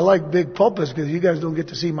said I like big pulpits because you guys don't get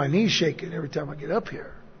to see my knees shaking every time I get up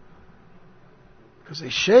here. Because they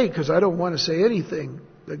shake because I don't want to say anything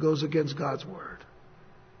that goes against God's Word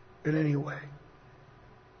in any way.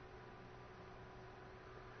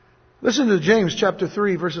 Listen to James chapter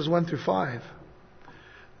 3, verses 1 through 5.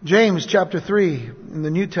 James chapter 3 in the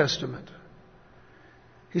New Testament.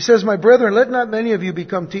 He says, "My brethren, let not many of you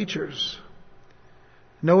become teachers,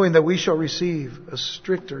 knowing that we shall receive a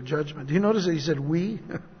stricter judgment." Do you notice that he said we?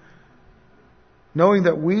 Knowing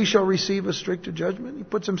that we shall receive a stricter judgment. He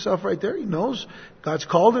puts himself right there. He knows God's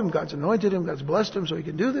called him, God's anointed him, God's blessed him so he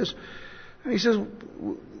can do this. And he says,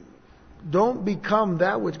 don't become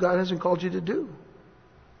that which God hasn't called you to do.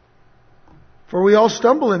 For we all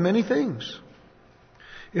stumble in many things.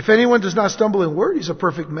 If anyone does not stumble in word, he's a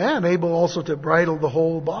perfect man, able also to bridle the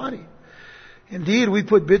whole body. Indeed, we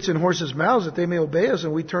put bits in horses' mouths that they may obey us,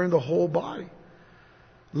 and we turn the whole body.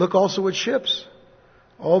 Look also at ships.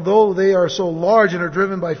 Although they are so large and are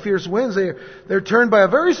driven by fierce winds, they're turned by a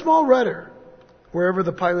very small rudder, wherever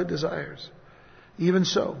the pilot desires. Even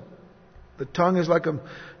so, the tongue is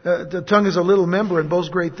a little member and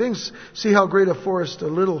boasts great things. See how great a forest a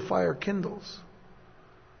little fire kindles.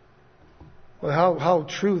 Well, how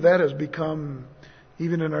true that has become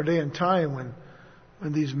even in our day and time when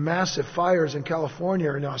these massive fires in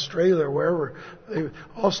California or in Australia or wherever, they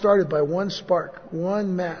all started by one spark,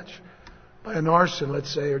 one match, by an arson,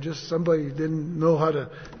 let's say, or just somebody didn't know how to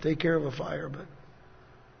take care of a fire. But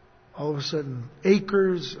all of a sudden,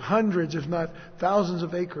 acres, hundreds, if not thousands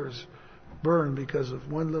of acres burn because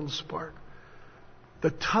of one little spark. The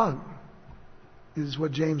tongue is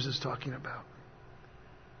what James is talking about.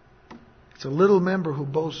 It's a little member who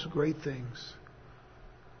boasts great things.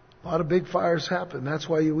 A lot of big fires happen. That's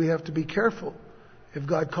why we have to be careful if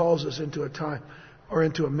God calls us into a time or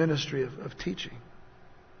into a ministry of teaching.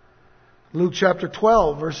 Luke chapter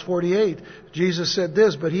 12, verse 48, Jesus said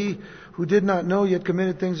this, "But he who did not know yet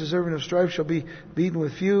committed things deserving of strife shall be beaten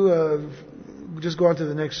with few." Just go on to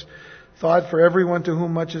the next thought. "For everyone to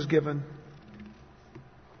whom much is given,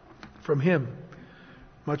 from him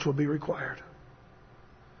much will be required.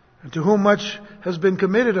 And to whom much has been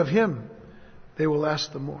committed of him, they will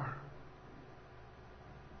ask the more."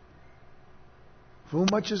 For whom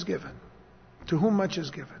much is given, to whom much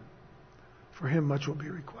is given, for him much will be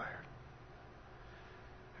required.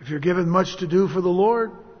 If you're given much to do for the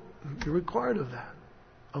Lord, you're required of that,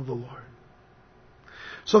 of the Lord.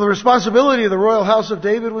 So the responsibility of the royal house of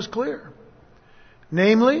David was clear.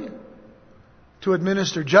 Namely, to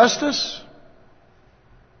administer justice,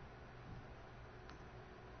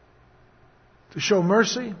 to show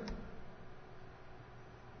mercy,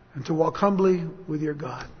 and to walk humbly with your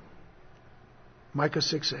God. Micah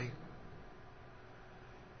 6:8.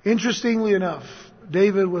 Interestingly enough,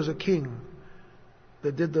 David was a king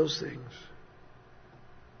that did those things.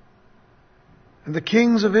 And the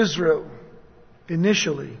kings of Israel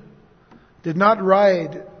initially did not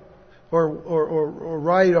ride or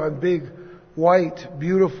ride on big, white,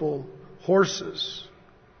 beautiful horses.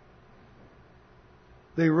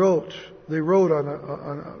 They rode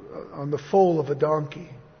on the foal of a donkey.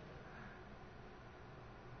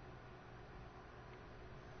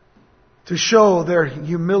 To show their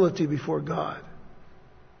humility before God.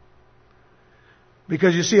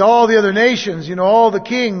 Because you see, all the other nations, all the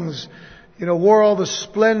kings, wore all the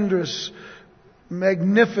splendorous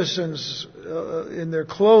magnificence in their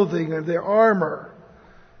clothing and their armor.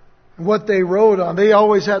 And what they rode on, they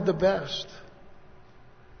always had the best.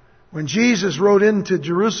 When Jesus rode into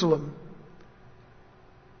Jerusalem,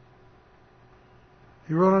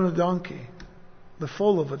 he rode on a donkey, the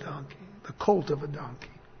foal of a donkey, the colt of a donkey.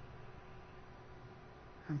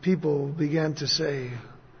 And people began to say,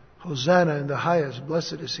 "Hosanna in the highest,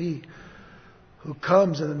 blessed is he who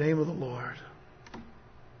comes in the name of the Lord."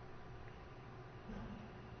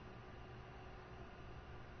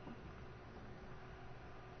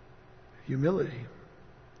 Humility.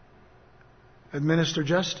 Administer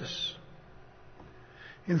justice.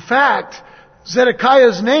 In fact,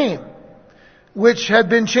 Zedekiah's name, which had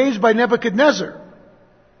been changed by Nebuchadnezzar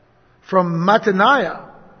from Mattaniah,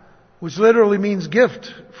 which literally means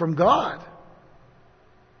gift from God,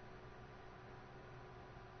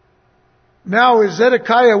 now is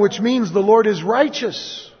Zedekiah, which means the Lord is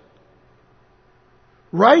righteous.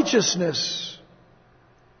 Righteousness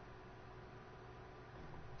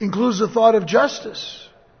includes the thought of justice.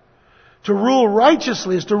 To rule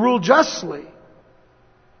righteously is to rule justly.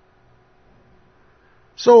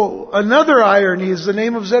 So another irony is the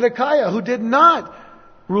name of Zedekiah, who did not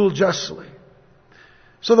rule justly.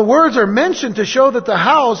 So the words are mentioned to show that the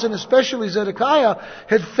house, and especially Zedekiah,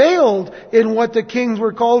 had failed in what the kings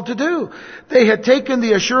were called to do. They had taken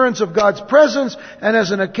the assurance of God's presence and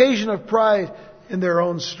as an occasion of pride in their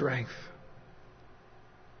own strength.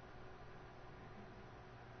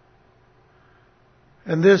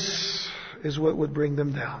 And this is what would bring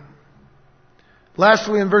them down.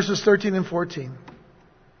 Lastly, in verses 13 and 14,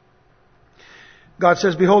 God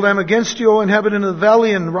says, Behold, I am against you, O inhabitant of the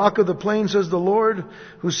valley and rock of the plain, says the Lord,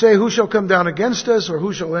 who say, Who shall come down against us, or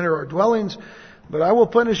who shall enter our dwellings? But I will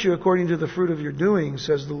punish you according to the fruit of your doing,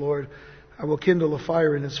 says the Lord. I will kindle a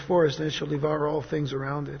fire in its forest, and it shall devour all things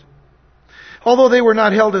around it. Although they were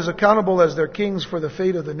not held as accountable as their kings for the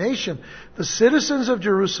fate of the nation, the citizens of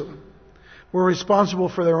Jerusalem were responsible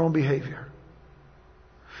for their own behavior.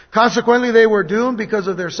 Consequently, they were doomed because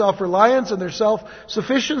of their self-reliance and their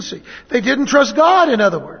self-sufficiency. They didn't trust God, in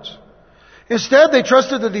other words. Instead, they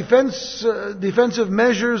trusted the defensive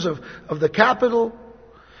measures of the capital.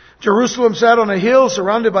 Jerusalem sat on a hill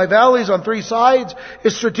surrounded by valleys on three sides.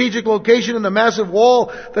 Its strategic location in the massive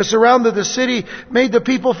wall that surrounded the city made the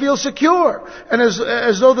people feel secure, and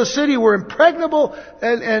as though the city were impregnable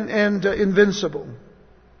and invincible.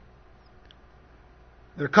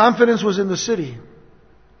 Their confidence was in the city,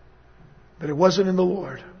 but it wasn't in the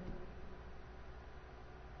Lord.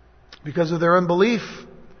 Because of their unbelief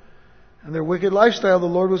and their wicked lifestyle, the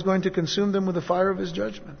Lord was going to consume them with the fire of His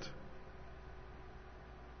judgment.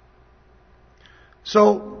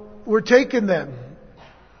 So we're taken then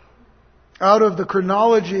out of the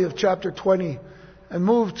chronology of chapter 20 and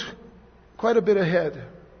moved quite a bit ahead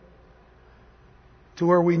to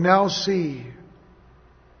where we now see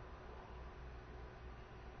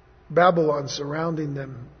Babylon surrounding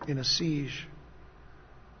them in a siege.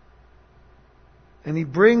 And he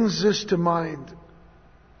brings this to mind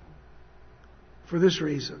for this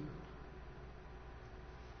reason.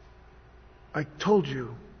 I told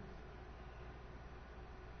you,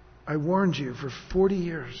 I warned you for 40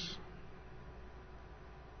 years.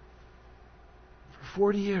 For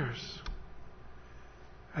 40 years.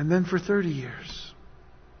 And then for 30 years.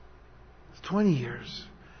 20 years.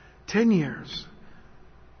 10 years.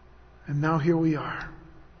 And now here we are.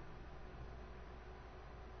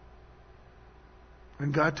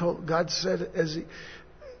 And God said,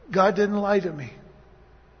 God didn't lie to me.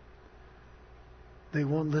 They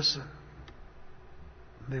won't listen.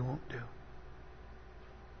 They won't do.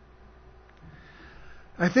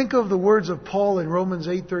 I think of the words of Paul in Romans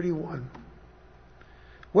 8:31.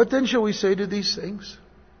 What then shall we say to these things?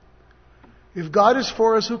 If God is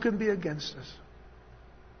for us, who can be against us?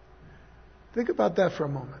 Think about that for a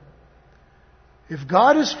moment. If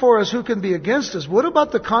God is for us, who can be against us? What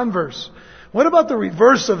about the converse? What about the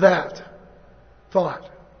reverse of that thought?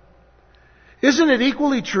 Isn't it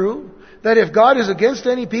equally true that if God is against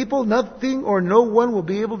any people, nothing or no one will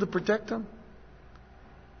be able to protect them?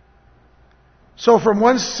 So from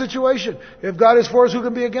one situation, if God is for us, who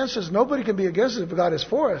can be against us? Nobody can be against us if God is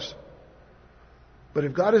for us. But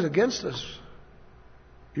if God is against us,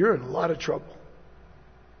 you're in a lot of trouble.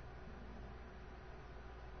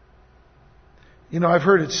 You know, I've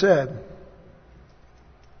heard it said,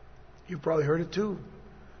 you've probably heard it too,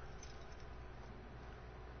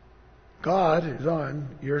 God is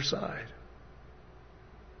on your side.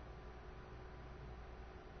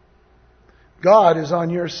 God is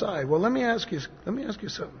on your side. Well, let me ask you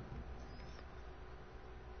something.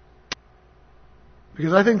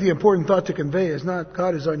 Because I think the important thought to convey is not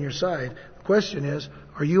God is on your side. The question is,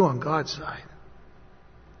 are you on God's side?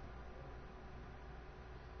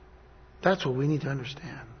 That's what we need to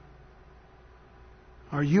understand.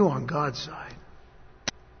 Are you on God's side?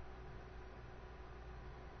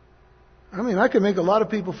 I mean, I can make a lot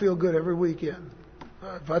of people feel good every weekend.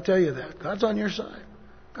 If I tell you that. God's on your side.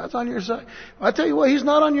 God's on your side. I tell you what, He's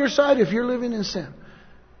not on your side if you're living in sin.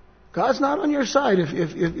 God's not on your side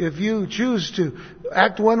if you choose to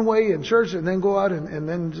act one way in church and then go out and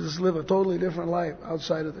then just live a totally different life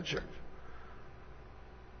outside of the church.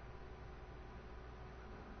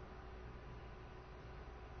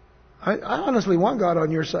 I honestly want God on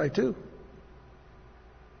your side too.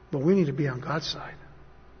 But we need to be on God's side.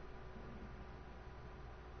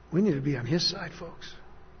 We need to be on His side, folks.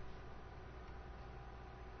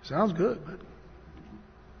 Sounds good, but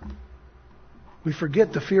we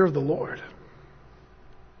forget the fear of the Lord.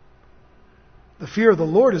 The fear of the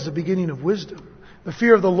Lord is the beginning of wisdom. The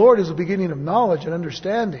fear of the Lord is the beginning of knowledge and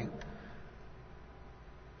understanding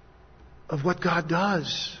of what God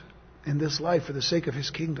does in this life for the sake of His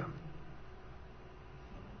kingdom.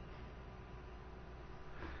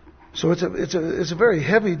 So it's a very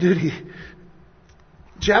heavy duty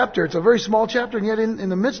chapter. It's a very small chapter, and yet in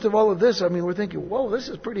the midst of all of this, I mean, we're thinking, whoa, this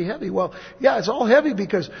is pretty heavy. Well, yeah, it's all heavy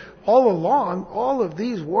because all along, all of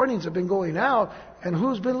these warnings have been going out, and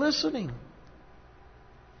who's been listening?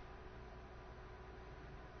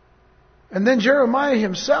 And then Jeremiah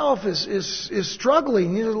himself is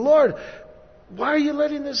struggling. He says, Lord, why are you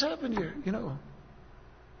letting this happen here?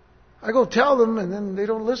 I go tell them and then they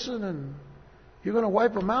don't listen and you're going to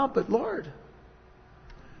wipe them out, but Lord.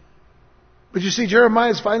 But you see,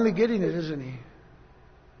 Jeremiah's finally getting it, isn't he?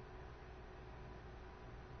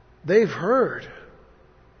 They've heard.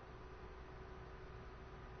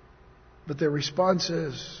 But their response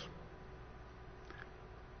is,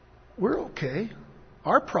 we're okay.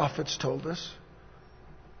 Our prophets told us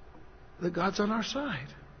that God's on our side.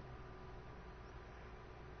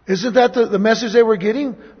 Isn't that the message they were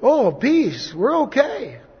getting? Oh, peace. We're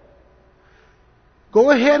okay. Go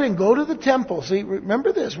ahead and go to the temple. See,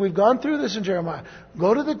 remember this. We've gone through this in Jeremiah.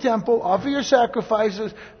 Go to the temple, offer your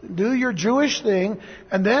sacrifices, do your Jewish thing,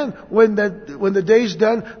 and then when the day's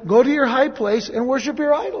done, go to your high place and worship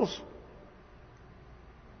your idols.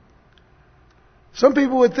 Some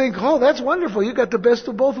people would think, oh, that's wonderful. You got the best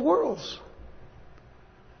of both worlds.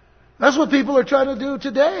 That's what people are trying to do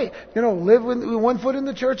today. Live with one foot in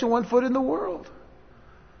the church and one foot in the world.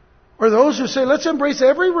 Or those who say, let's embrace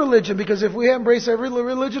every religion, because if we embrace every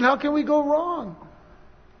religion, how can we go wrong?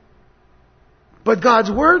 But God's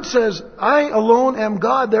Word says, I alone am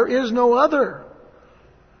God, there is no other.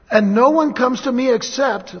 And no one comes to me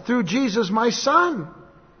except through Jesus, my Son.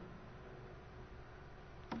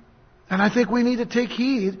 And I think we need to take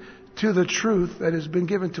heed to the truth that has been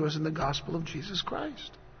given to us in the gospel of Jesus Christ.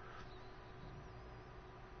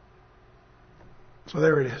 So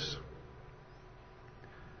there it is.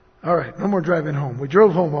 All right, no more driving home. We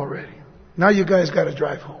drove home already. Now you guys got to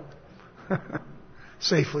drive home.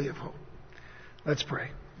 Safely, of home. Let's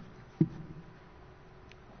pray.